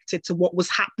being connected to what was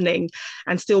happening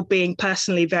and still being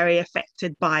personally very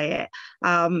affected by it.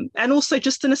 And also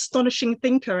just an astonishing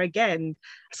thinker again.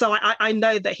 So I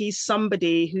know that he's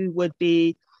somebody who would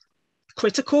be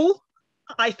critical,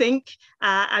 I think,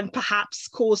 and perhaps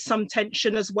cause some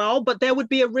tension as well. But there would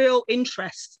be a real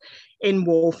interest in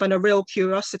Woolf and a real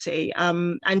curiosity.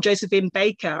 And Josephine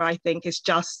Baker, I think, is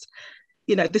just,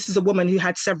 this is a woman who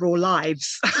had several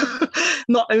lives,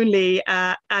 not only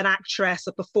an actress,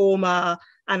 a performer,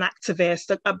 an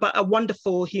activist, but a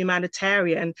wonderful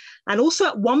humanitarian, and also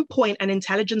at one point an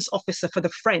intelligence officer for the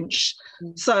French.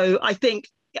 So I think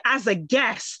as a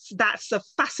guest, that's a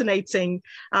fascinating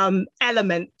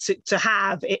element to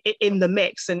have in the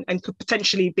mix, and could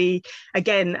potentially be,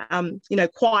 again,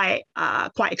 quite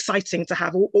exciting to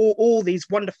have all these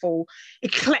wonderful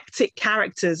eclectic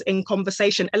characters in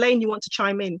conversation. Elaine, you want to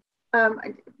chime in?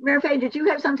 Merve, did you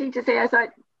have something to say? I thought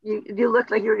you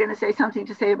looked like you were going to say something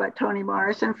to say about Toni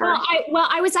Morrison first.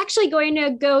 I was actually going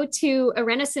to go to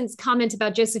Ireneson's comment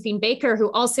about Josephine Baker,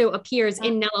 who also appears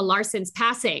in Nella Larsen's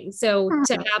Passing. So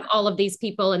to have all of these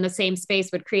people in the same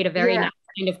space would create a very nice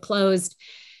kind of closed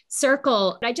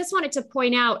circle. I just wanted to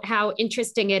point out how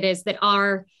interesting it is that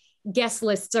our guest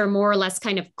lists are more or less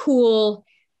kind of cool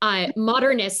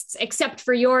modernists, except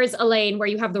for yours, Elaine, where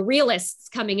you have the realists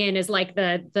coming in as like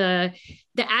the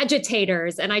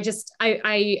agitators. And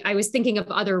I was thinking of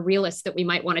other realists that we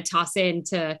might want to toss in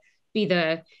to be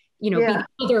the, be the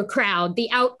other crowd, the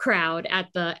out crowd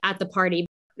at the party.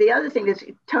 The other thing is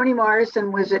Toni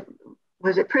Morrison was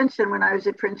at Princeton when I was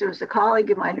at Princeton, was a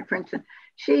colleague of mine at Princeton.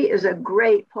 She is a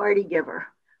great party giver,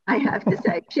 I have to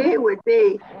say. She would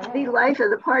be the life of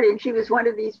the party. And she was one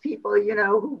of these people,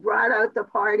 who brought out the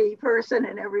party person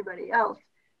and everybody else.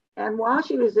 And while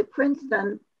she was at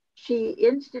Princeton, she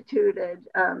instituted,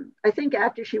 I think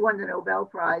after she won the Nobel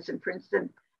Prize, and Princeton,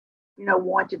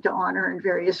 wanted to honor her in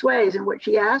various ways. And what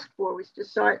she asked for was to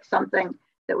start something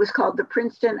that was called the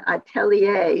Princeton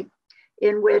Atelier,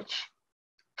 in which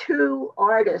two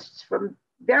artists from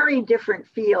very different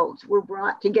fields were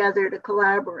brought together to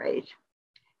collaborate.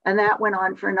 And that went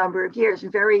on for a number of years,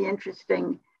 very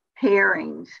interesting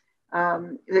pairings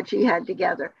that she had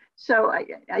together. So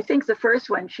I think the first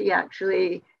one, she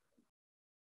actually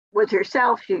was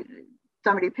herself.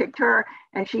 Somebody picked her,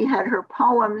 and she had her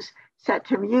poems set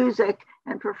to music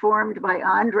and performed by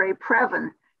Andre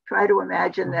Previn. Try to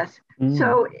imagine this.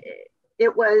 So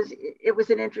it was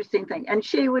an interesting thing. And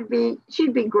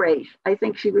she'd be great. I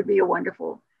think she would be a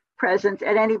wonderful presence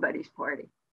at anybody's party.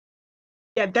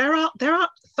 Yeah, there are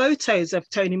photos of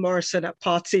Toni Morrison at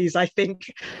parties, I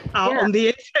think, on the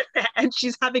internet, and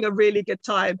she's having a really good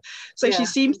time. So she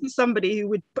seems to be somebody who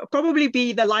would probably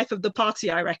be the life of the party,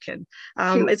 I reckon.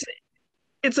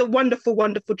 It's a wonderful,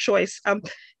 wonderful choice.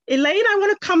 Elaine, I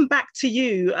want to come back to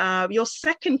you. Your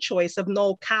second choice of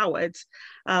Noel Coward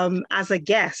as a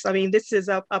guest. I mean, this is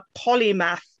a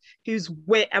polymath whose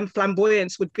wit and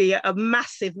flamboyance would be a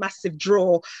massive, massive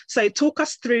draw. So talk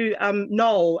us through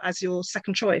Noel as your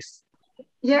second choice.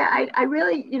 Yeah, I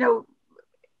really,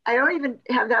 I don't even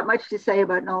have that much to say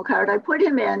about Noel Coward. I put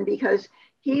him in because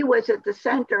he was at the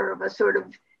center of a sort of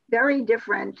very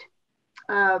different,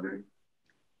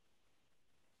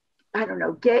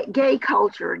 gay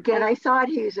culture. Again, I thought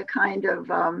he was a kind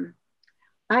of,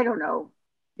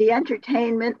 the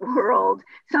entertainment world,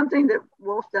 something that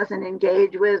Woolf doesn't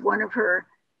engage with, one of her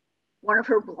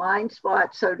blind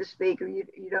spots, so to speak, or you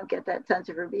don't get that sense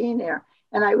of her being there.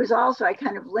 And I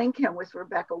kind of link him with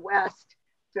Rebecca West,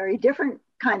 very different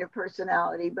kind of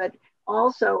personality, but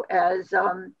also as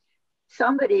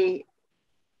somebody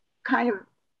kind of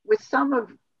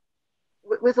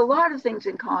with a lot of things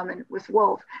in common with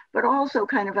Woolf, but also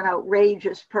kind of an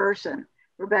outrageous person,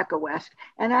 Rebecca West.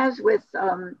 And as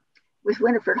with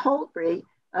Winifred Holtby,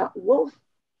 Woolf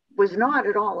was not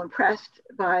at all impressed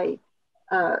by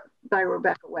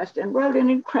Rebecca West, and wrote an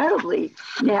incredibly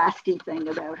nasty thing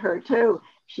about her too.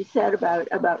 She said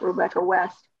about Rebecca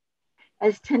West,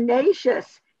 as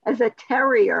tenacious as a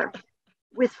terrier,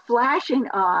 with flashing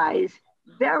eyes,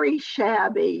 very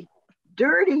shabby,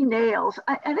 dirty nails,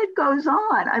 and it goes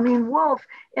on. I mean, Woolf,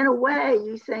 in a way,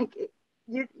 you think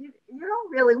you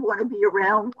don't really want to be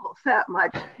around Woolf that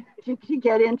much if you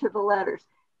get into the letters.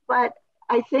 But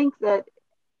I think that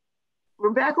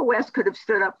Rebecca West could have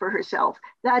stood up for herself.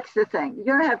 That's the thing. You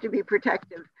don't have to be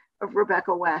protective of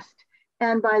Rebecca West.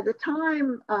 And by the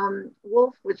time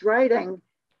Woolf was writing,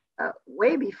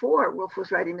 way before Woolf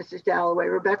was writing Mrs. Dalloway,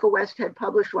 Rebecca West had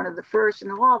published one of the first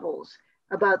novels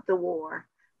about the war.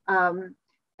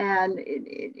 and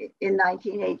in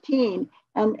 1918,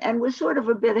 and was sort of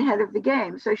a bit ahead of the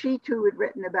game. So she too had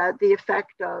written about the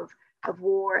effect of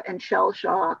war and shell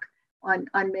shock on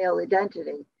male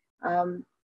identity.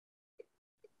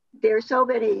 There are so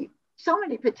many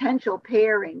potential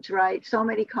pairings, right? So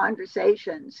many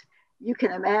conversations you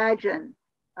can imagine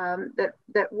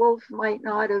that Woolf might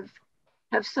not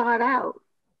have sought out.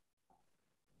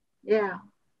 Yeah.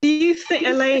 Do you think,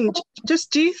 Elaine,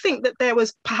 do you think that there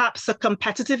was perhaps a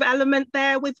competitive element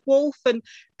there with Woolf and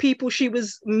people she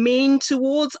was mean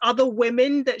towards, other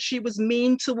women that she was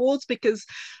mean towards? Because,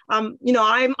 I'm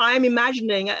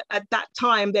imagining at that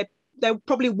time that there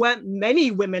probably weren't many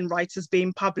women writers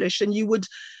being published, and you would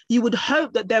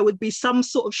hope that there would be some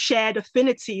sort of shared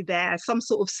affinity there, some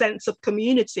sort of sense of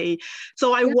community.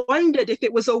 So I wondered if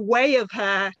it was a way of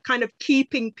her kind of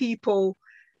keeping people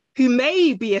who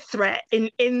may be a threat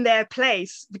in their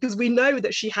place, because we know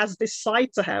that she has this side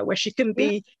to her where she can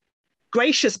be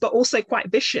gracious but also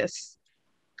quite vicious.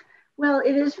 Well,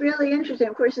 it is really interesting.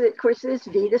 Of course, this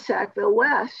Vita Sackville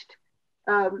West,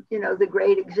 the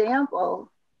great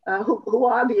example, who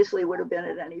obviously would have been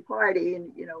at any party,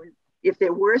 and if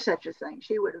there were such a thing,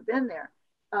 she would have been there.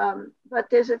 But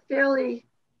there's a fairly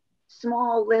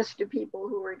small list of people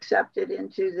who were accepted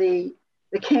into the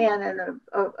canon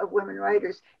of women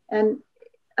writers. And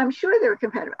I'm sure they were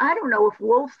competitive. I don't know if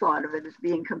Woolf thought of it as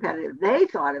being competitive. They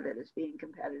thought of it as being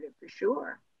competitive for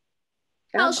sure.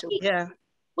 Well,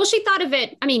 she thought of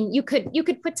it. I mean, you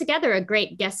could put together a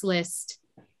great guest list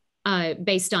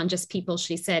based on just people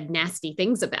she said nasty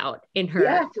things about in her.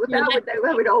 Yes,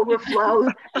 that would overflow.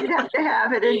 You'd have to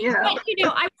have it. And,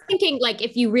 I was thinking, like,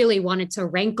 if you really wanted to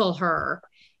rankle her,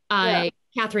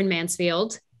 Catherine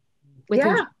Mansfield, with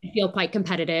whom I feel quite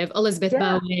competitive, Elizabeth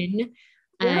Bowen.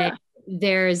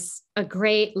 There's a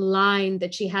great line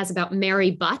that she has about Mary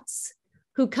Butts,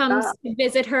 who comes to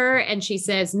visit her, and she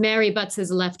says, Mary Butts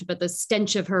has left, but the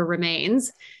stench of her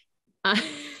remains.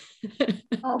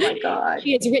 Oh my God.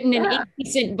 She has written an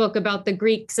indecent book about the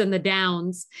Greeks and the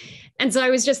Downs. And so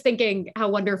I was just thinking how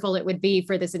wonderful it would be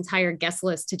for this entire guest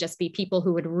list to just be people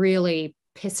who would really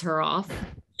piss her off.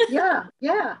 Yeah.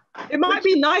 It might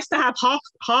be nice to have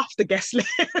half the guest list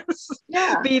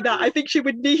be that. I think she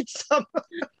would need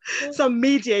some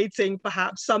mediating,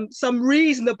 perhaps some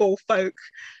reasonable folk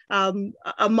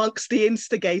amongst the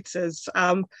instigators.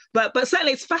 But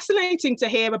certainly it's fascinating to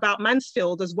hear about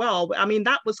Mansfield as well. I mean,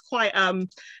 that was quite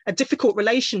a difficult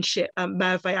relationship,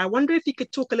 Merve. I wonder if you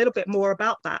could talk a little bit more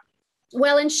about that.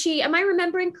 Well, and am I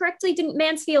remembering correctly, didn't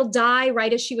Mansfield die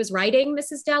right as she was writing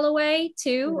Mrs. Dalloway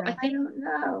too? I don't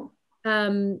know.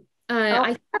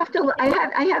 I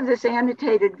have this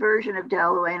annotated version of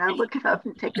Dalloway, and I'll look it up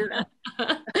and take it up.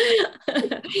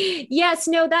 Yes,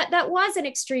 no, that was an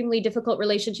extremely difficult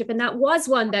relationship. And that was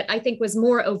one that I think was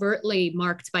more overtly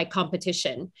marked by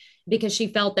competition, because she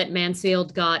felt that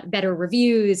Mansfield got better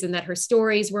reviews and that her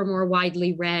stories were more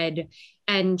widely read.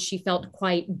 And she felt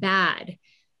quite bad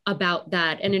about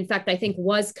that. And in fact, I think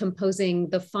was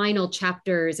composing the final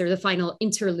chapters or the final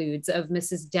interludes of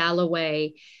Mrs.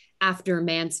 Dalloway after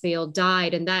Mansfield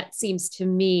died. And that seems to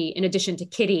me, in addition to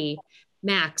Kitty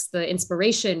Max, the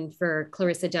inspiration for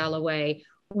Clarissa Dalloway,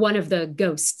 one of the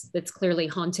ghosts that's clearly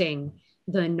haunting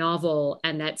the novel.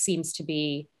 And that seems to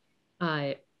be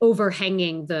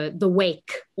overhanging the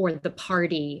wake or the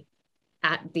party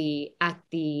at the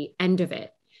end of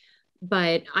it.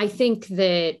 But I think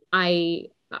that I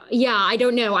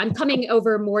don't know. I'm coming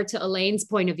over more to Elaine's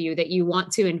point of view, that you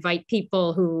want to invite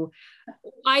people who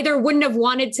either wouldn't have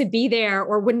wanted to be there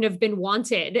or wouldn't have been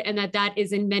wanted. And that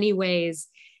is in many ways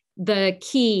the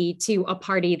key to a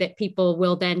party that people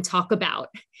will then talk about.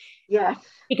 Yes.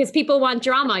 Because people want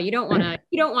drama. You don't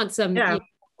want some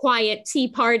quiet tea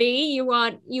party. You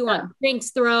want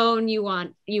drinks thrown. You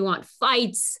want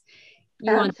fights.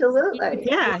 Absolutely.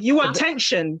 You want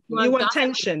tension. You want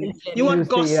tension. You want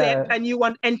gossip, and you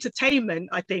want entertainment.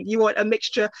 I think you want a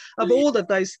mixture of all of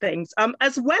those things.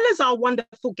 As well as our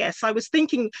wonderful guests, I was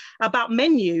thinking about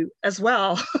menu as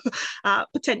well,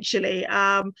 potentially.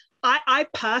 I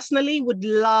personally would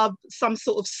love some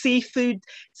sort of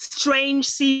strange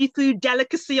seafood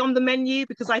delicacy on the menu,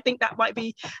 because I think that might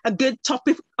be a good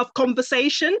topic of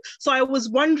conversation. So I was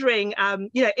wondering,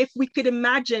 if we could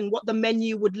imagine what the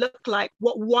menu would look like,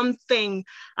 what one thing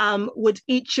would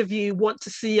each of you want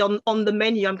to see on the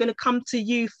menu? I'm going to come to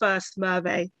you first,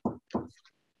 Merve.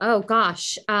 Oh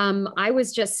gosh, I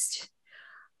was just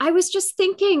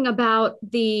thinking about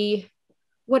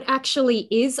what actually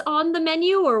is on the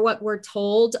menu, or what we're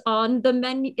told on the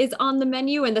menu is on the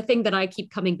menu. And the thing that I keep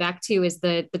coming back to is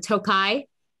the tokaj,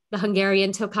 the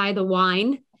Hungarian tokaj, the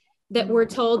wine that we're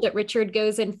told that Richard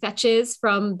goes and fetches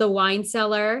from the wine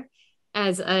cellar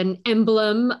as an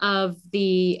emblem of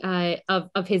the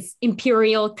of his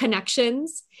imperial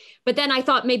connections. But then I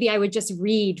thought maybe I would just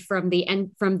read from the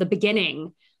end, from the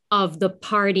beginning of the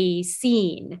party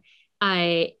scene,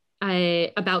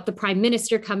 about the prime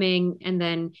minister coming, and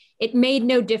then it made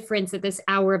no difference at this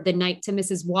hour of the night to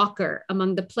Mrs. Walker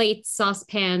among the plates,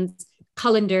 saucepans,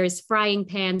 colanders, frying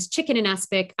pans, chicken in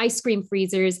aspic, ice cream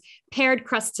freezers, pared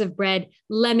crusts of bread,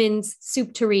 lemons,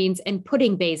 soup tureens, and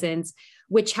pudding basins,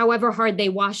 which, however hard they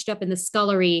washed up in the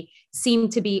scullery,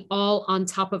 seemed to be all on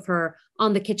top of her,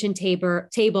 on the kitchen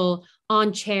table,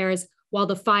 on chairs, while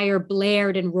the fire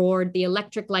blared and roared, the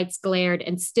electric lights glared,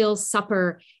 and still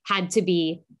supper had to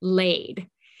be laid.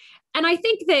 And I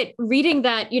think that reading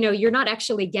that, you're not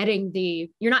actually getting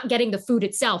you're not getting the food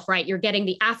itself, right? You're getting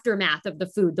the aftermath of the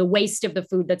food, the waste of the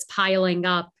food that's piling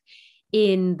up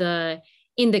in the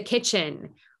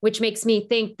kitchen, which makes me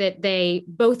think that they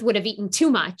both would have eaten too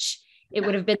much. It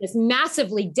would have been this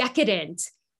massively decadent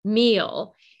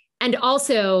meal. And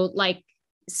also, like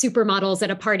supermodels at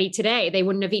a party today, they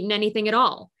wouldn't have eaten anything at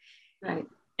all. Right.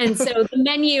 And so the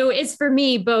menu is, for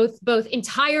me, both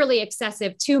entirely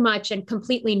excessive, too much, and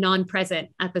completely non-present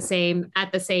at the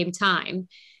same time,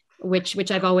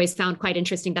 which I've always found quite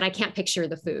interesting, that I can't picture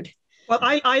the food. Well,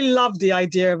 I love the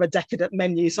idea of a decadent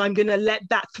menu, so I'm going to let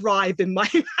that thrive in my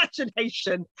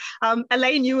imagination.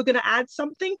 Elaine, you were going to add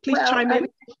something? Please chime in.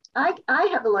 I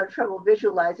have a lot of trouble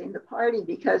visualizing the party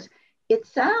because it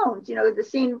sounds, the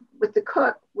scene with the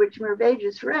cook, which Merve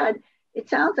just read, it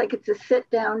sounds like it's a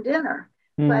sit-down dinner.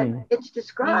 But it's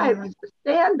described as a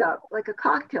stand-up, like a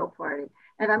cocktail party.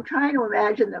 And I'm trying to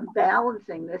imagine them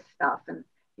balancing this stuff and,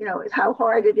 how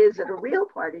hard it is at a real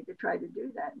party to try to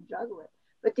do that and juggle it.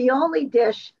 But the only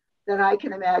dish that I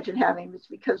can imagine having is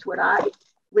because what I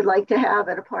would like to have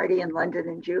at a party in London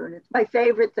in June. It's my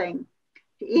favorite thing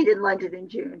to eat in London in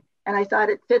June. And I thought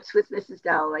it fits with Mrs.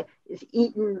 Dalloway, is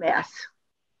Eton mess.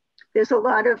 There's a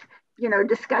lot of,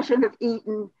 discussion of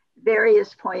Eton,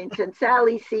 various points, and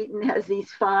Sally Seton has these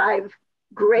 5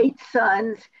 great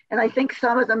sons, and I think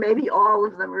some of them, maybe all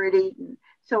of them, are at Eton.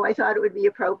 So I thought it would be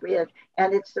appropriate,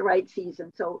 and it's the right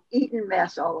season. So Eton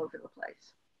mess all over the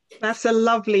place. That's a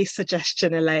lovely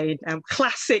suggestion, Elaine.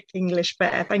 Classic English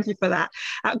fare. Thank you for that.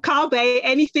 Kabe,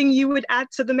 anything you would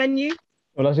add to the menu?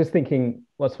 Well, I was just thinking,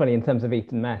 what's funny in terms of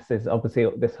Eton mess is obviously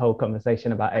this whole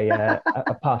conversation about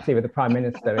a party with the Prime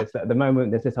Minister is that at the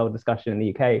moment there's this whole discussion in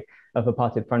the UK of a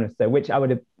party with the Prime Minister, which I would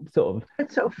have sort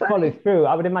of followed through.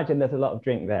 I would imagine there's a lot of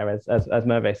drink there, as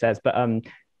Merve says, but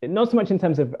not so much in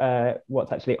terms of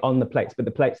what's actually on the plates, but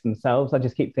the plates themselves. I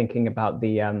just keep thinking about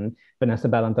the Vanessa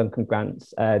Bell and Duncan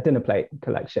Grant's dinner plate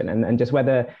collection, and just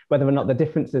whether or not the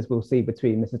differences we'll see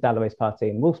between Mrs. Dalloway's party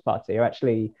and Woolf's party are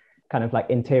actually kind of like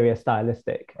interior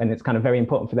stylistic, and it's kind of very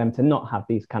important for them to not have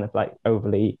these kind of like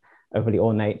overly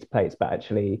ornate plates, but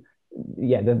actually,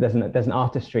 there's an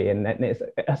artistry, and it's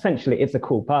essentially it's a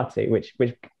cool party, which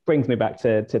brings me back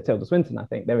to Tilda Swinton. I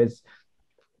think there is,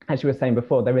 as you were saying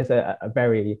before, there is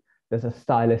there's a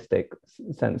stylistic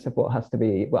sense of what has to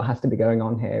be going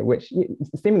on here, which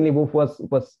seemingly Woolf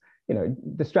was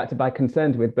distracted by,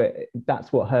 concerned with, but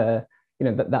that's what her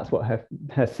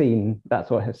scene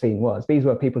was. These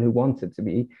were people who wanted to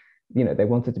be, they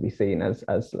wanted to be seen as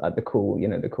the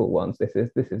cool ones. This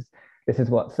is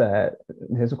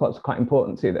what's quite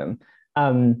important to them.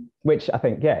 Which I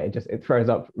think, it throws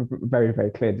up very,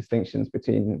 very clear distinctions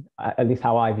between at least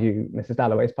how I view Mrs.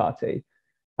 Dalloway's party.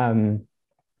 And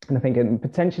I think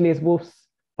potentially is Woolf's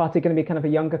party going to be kind of a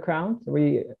younger crowd?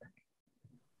 We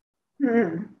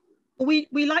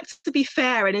like to be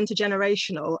fair and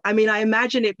intergenerational. I mean, I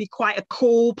imagine it'd be quite a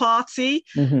cool party,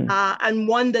 and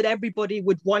one that everybody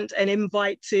would want an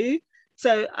invite to.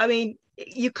 So, I mean,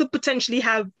 you could potentially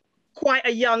have quite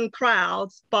a young crowd,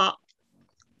 but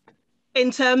in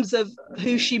terms of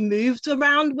who she moved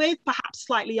around with, perhaps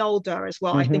slightly older as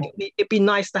well. I think it'd be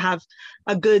nice to have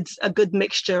a good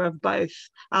mixture of both.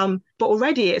 But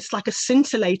already it's like a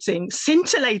scintillating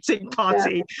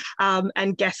party,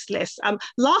 and guest list.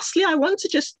 Lastly, I want to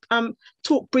just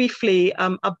talk briefly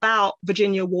about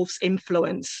Virginia Woolf's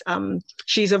influence.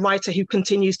 She's a writer who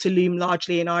continues to loom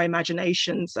largely in our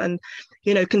imaginations and,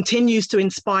 continues to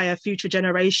inspire future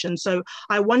generations. So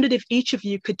I wondered if each of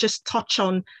you could just touch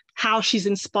on how she's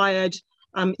inspired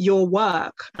your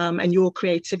work and your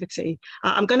creativity.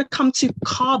 I'm going to come to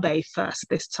Kabe first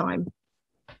this time.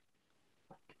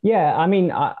 Yeah, I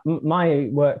mean, my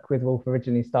work with Woolf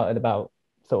originally started about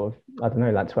sort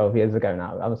of, 12 years ago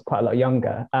now. I was quite a lot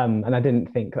younger, and I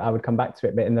didn't think that I would come back to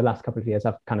it, but in the last couple of years,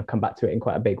 I've kind of come back to it in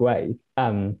quite a big way.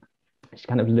 she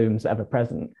kind of looms ever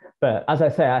present. But as I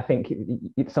say, I think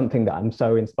it's something that I'm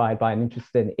so inspired by and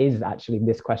interested in is actually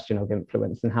this question of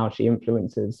influence and how she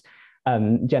influences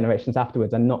generations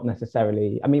afterwards, and not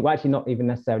necessarily, I mean, well, actually not even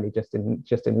necessarily just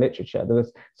in literature. There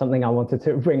was something I wanted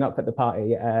to bring up at the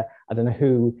party. I don't know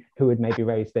who would maybe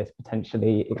raise this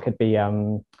potentially. It could be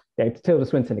Tilda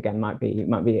Swinton again might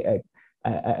be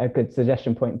a good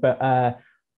suggestion point. But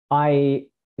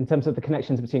in terms of the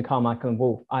connections between Carmichael and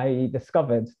Woolf, I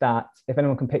discovered that if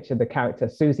anyone can picture the character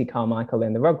Susie Carmichael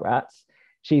in the Rugrats,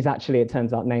 she's actually, it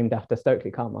turns out, named after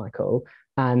Stokely Carmichael.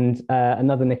 And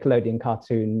another Nickelodeon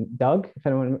cartoon, Doug, if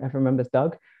anyone ever remembers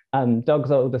Doug. Doug's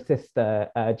older sister,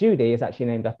 Judy, is actually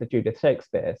named after Judith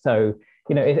Shakespeare. So,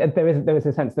 you know, there was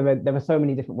a sense there were so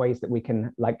many different ways that we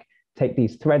can like take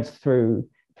these threads through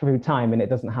time, and it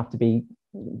doesn't have to be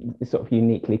sort of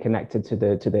uniquely connected to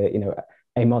the you know,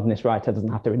 a modernist writer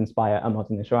doesn't have to inspire a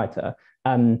modernist writer.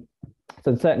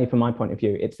 So certainly from my point of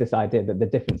view, it's this idea that the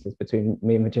differences between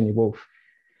me and Virginia Woolf,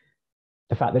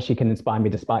 the fact that she can inspire me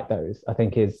despite those, I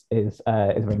think is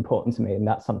very important to me. And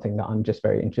that's something that I'm just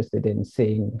very interested in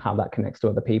seeing how that connects to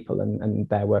other people and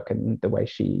their work and the way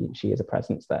she is a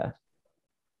presence there.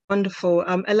 Wonderful.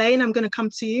 Elaine, I'm going to come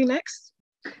to you next.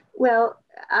 Well,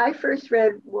 I first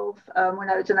read Woolf when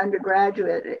I was an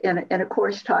undergraduate in a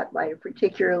course taught by a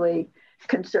particularly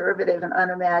conservative and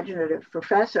unimaginative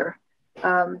professor.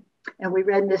 And we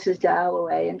read Mrs.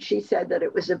 Dalloway, and she said that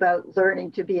it was about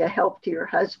learning to be a help to your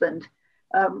husband,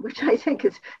 which I think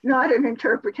is not an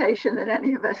interpretation that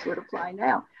any of us would apply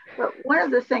now. But one of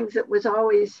the things that was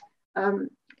always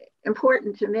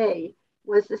important to me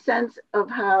was the sense of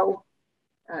how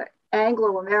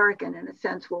Anglo-American, in a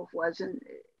sense, Woolf was, and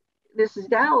Mrs.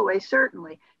 Dalloway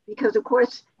certainly, because of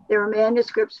course there are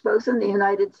manuscripts both in the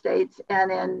United States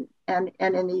and in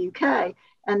the UK.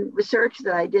 And research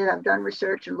that I did, I've done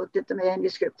research and looked at the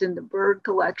manuscripts in the Byrd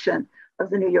collection of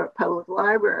the New York Public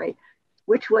Library,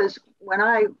 which was, when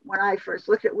I first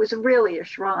looked at it, was really a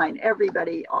shrine.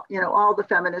 Everybody, you know, all the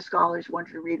feminist scholars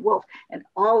wanted to read Woolf, and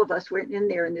all of us went in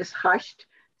there in this hushed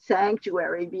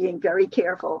sanctuary, being very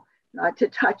careful not to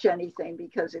touch anything,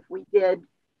 because if we did,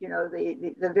 you know,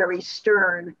 the very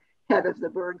stern head of the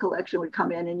Byrd collection would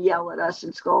come in and yell at us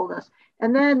and scold us.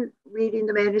 And then reading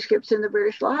the manuscripts in the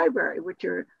British Library, which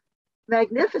are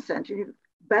magnificent, and you're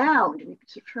bound, and you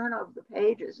can turn over the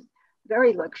pages,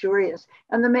 very luxurious.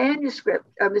 And the manuscript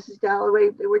of Mrs.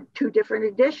 Dalloway, there were two different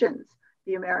editions,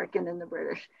 the American and the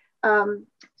British.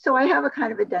 So I have a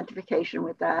kind of identification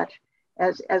with that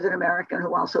as an American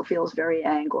who also feels very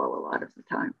Anglo a lot of the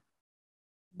time.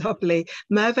 Lovely.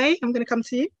 Merve, I'm going to come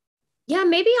to you. Yeah,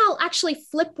 maybe I'll actually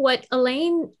flip what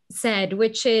Elaine said,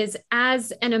 which is,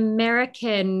 as an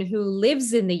American who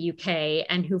lives in the UK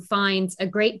and who finds a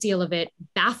great deal of it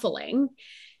baffling,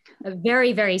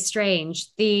 very, very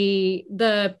strange,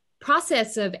 the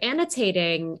process of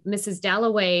annotating Mrs.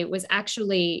 Dalloway was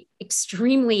actually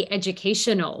extremely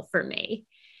educational for me.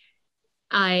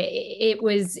 It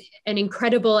was an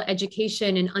incredible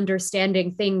education in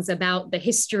understanding things about the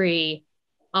history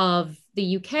of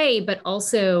the UK, but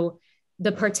also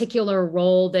the particular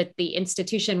role that the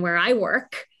institution where I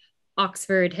work,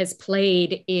 Oxford, has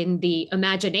played in the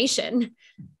imagination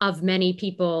of many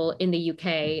people in the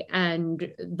UK,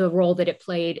 and the role that it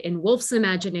played in Woolf's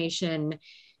imagination.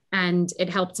 And it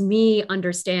helped me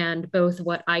understand both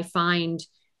what I find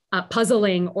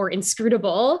puzzling or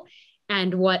inscrutable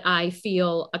and what I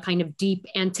feel a kind of deep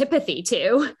antipathy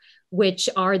to, which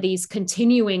are these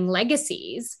continuing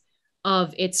legacies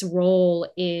of its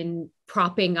role in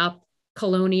propping up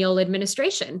colonial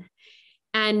administration.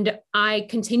 And I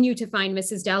continue to find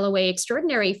Mrs. Dalloway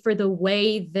extraordinary for the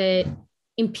way that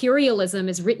imperialism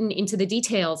is written into the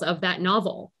details of that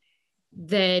novel.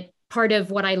 That part of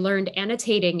what I learned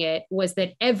annotating it was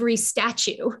that every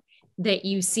statue that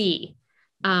you see,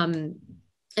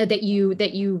 that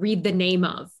you read the name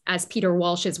of as Peter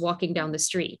Walsh is walking down the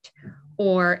street,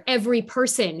 or every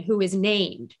person who is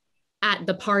named at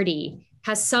the party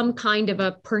has some kind of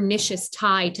a pernicious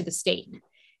tie to the state.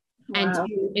 Wow. And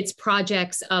to its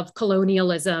projects of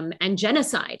colonialism and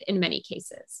genocide in many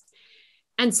cases.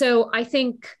 And so I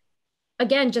think,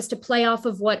 again, just to play off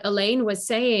of what Elaine was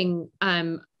saying,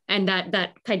 and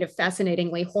that kind of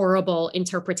fascinatingly horrible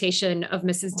interpretation of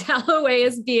Mrs. Dalloway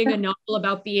as being a novel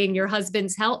about being your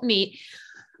husband's helpmeet,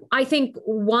 I think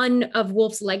one of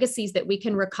Woolf's legacies that we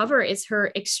can recover is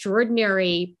her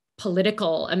extraordinary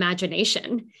political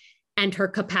imagination and her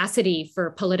capacity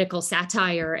for political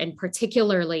satire, and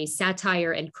particularly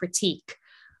satire and critique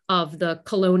of the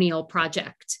colonial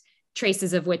project,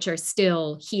 traces of which are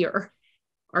still here,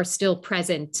 are still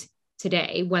present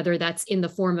today, whether that's in the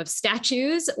form of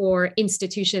statues or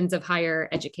institutions of higher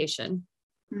education.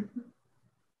 Mm-hmm.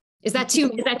 Is that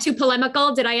too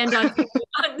polemical? Did I end on?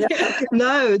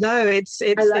 No, it's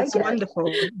like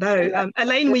wonderful. No,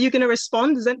 Elaine, were you going to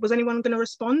respond? Was anyone going to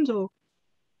respond? Or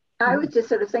I was just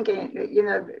sort of thinking, you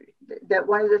know, that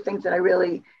one of the things that I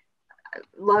really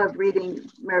love reading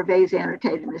Merve's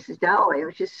annotated Mrs. Dalloway,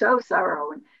 which is so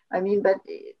thorough. And I mean, but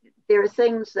there are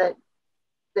things that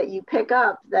you pick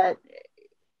up that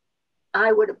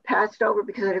I would have passed over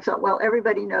because I thought, well,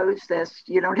 everybody knows this.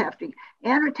 You don't have to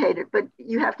annotate it, but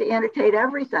you have to annotate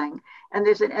everything. And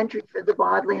there's an entry for the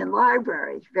Bodleian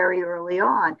Library very early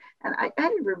on. And I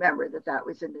didn't remember that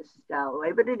was in Mrs.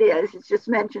 Dalloway, but it is. It's just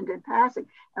mentioned in passing.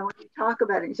 And when you talk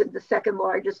about it, you said the second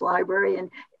largest library and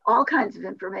all kinds of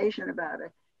information about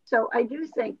it. So I do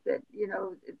think that, you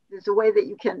know, there's a way that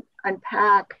you can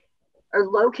unpack or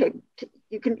locate.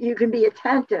 You can be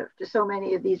attentive to so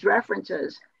many of these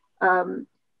references.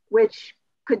 Which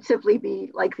could simply be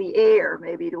like the air,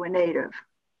 maybe to a native.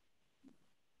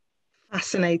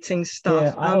 Fascinating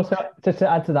stuff. Yeah, I also, just to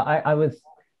add to that,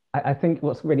 I think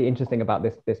what's really interesting about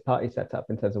this party setup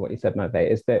in terms of what you said, Merve,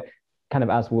 is that kind of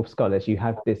as Woolf scholars, you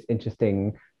have this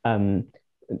interesting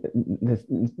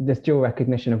this dual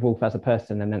recognition of Woolf as a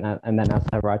person and then as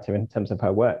a writer in terms of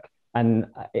her work. And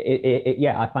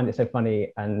I find it so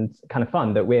funny and kind of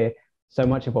fun that so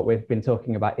much of what we've been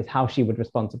talking about is how she would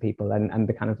respond to people and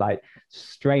the kind of like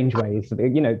strange ways,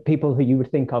 you know, people who you would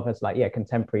think of as like,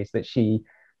 contemporaries that she,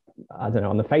 I don't know,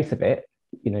 on the face of it,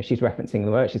 you know, she's referencing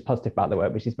the work, she's positive about the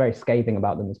work, but she's very scathing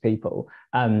about them as people.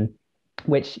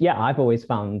 Which, I've always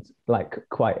found like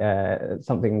quite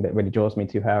something that really draws me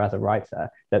to her as a writer,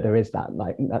 that there is that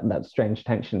like that strange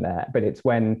tension there. But it's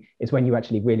when you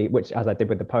actually really, which as I did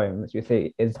with the poem, as you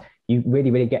see, is you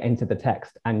really, really get into the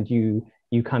text and you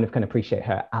kind of can appreciate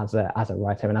her as a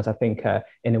writer and as a thinker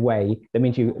in a way that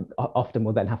means you often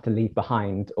will then have to leave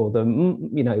behind all the,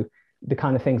 you know, the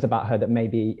kind of things about her that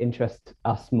maybe interest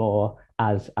us more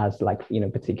as like, you know,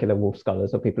 particular Woolf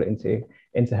scholars or people into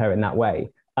her in that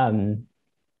way. And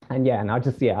I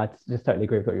just totally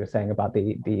agree with what you were saying about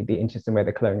the interesting way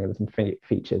the colonialism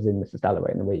features in Mrs.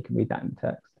 Dalloway and the way you can read that in the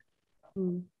text.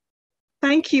 Mm.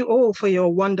 Thank you all for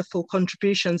your wonderful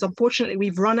contributions. Unfortunately,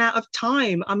 we've run out of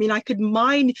time. I mean, I could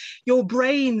mine your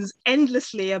brains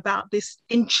endlessly about this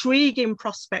intriguing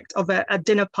prospect of a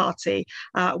dinner party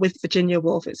with Virginia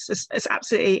Woolf. It's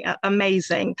absolutely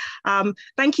amazing.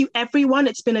 Thank you, everyone.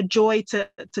 It's been a joy to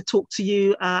talk to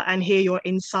you and hear your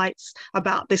insights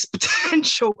about this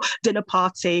potential dinner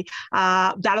party.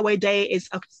 Dalloway Day is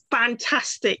a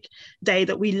fantastic day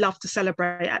that we love to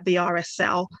celebrate at the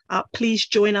RSL. Please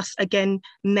join us again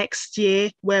next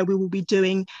year, where we will be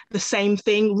doing the same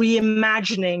thing,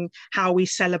 reimagining how we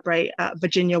celebrate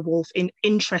Virginia Woolf in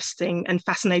interesting and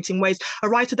fascinating ways, a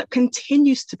writer that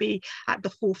continues to be at the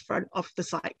forefront of the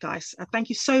zeitgeist. Thank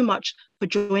you so much for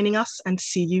joining us and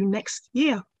see you next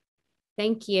year.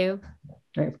 Thank you.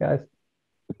 Thanks, guys.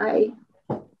 Bye.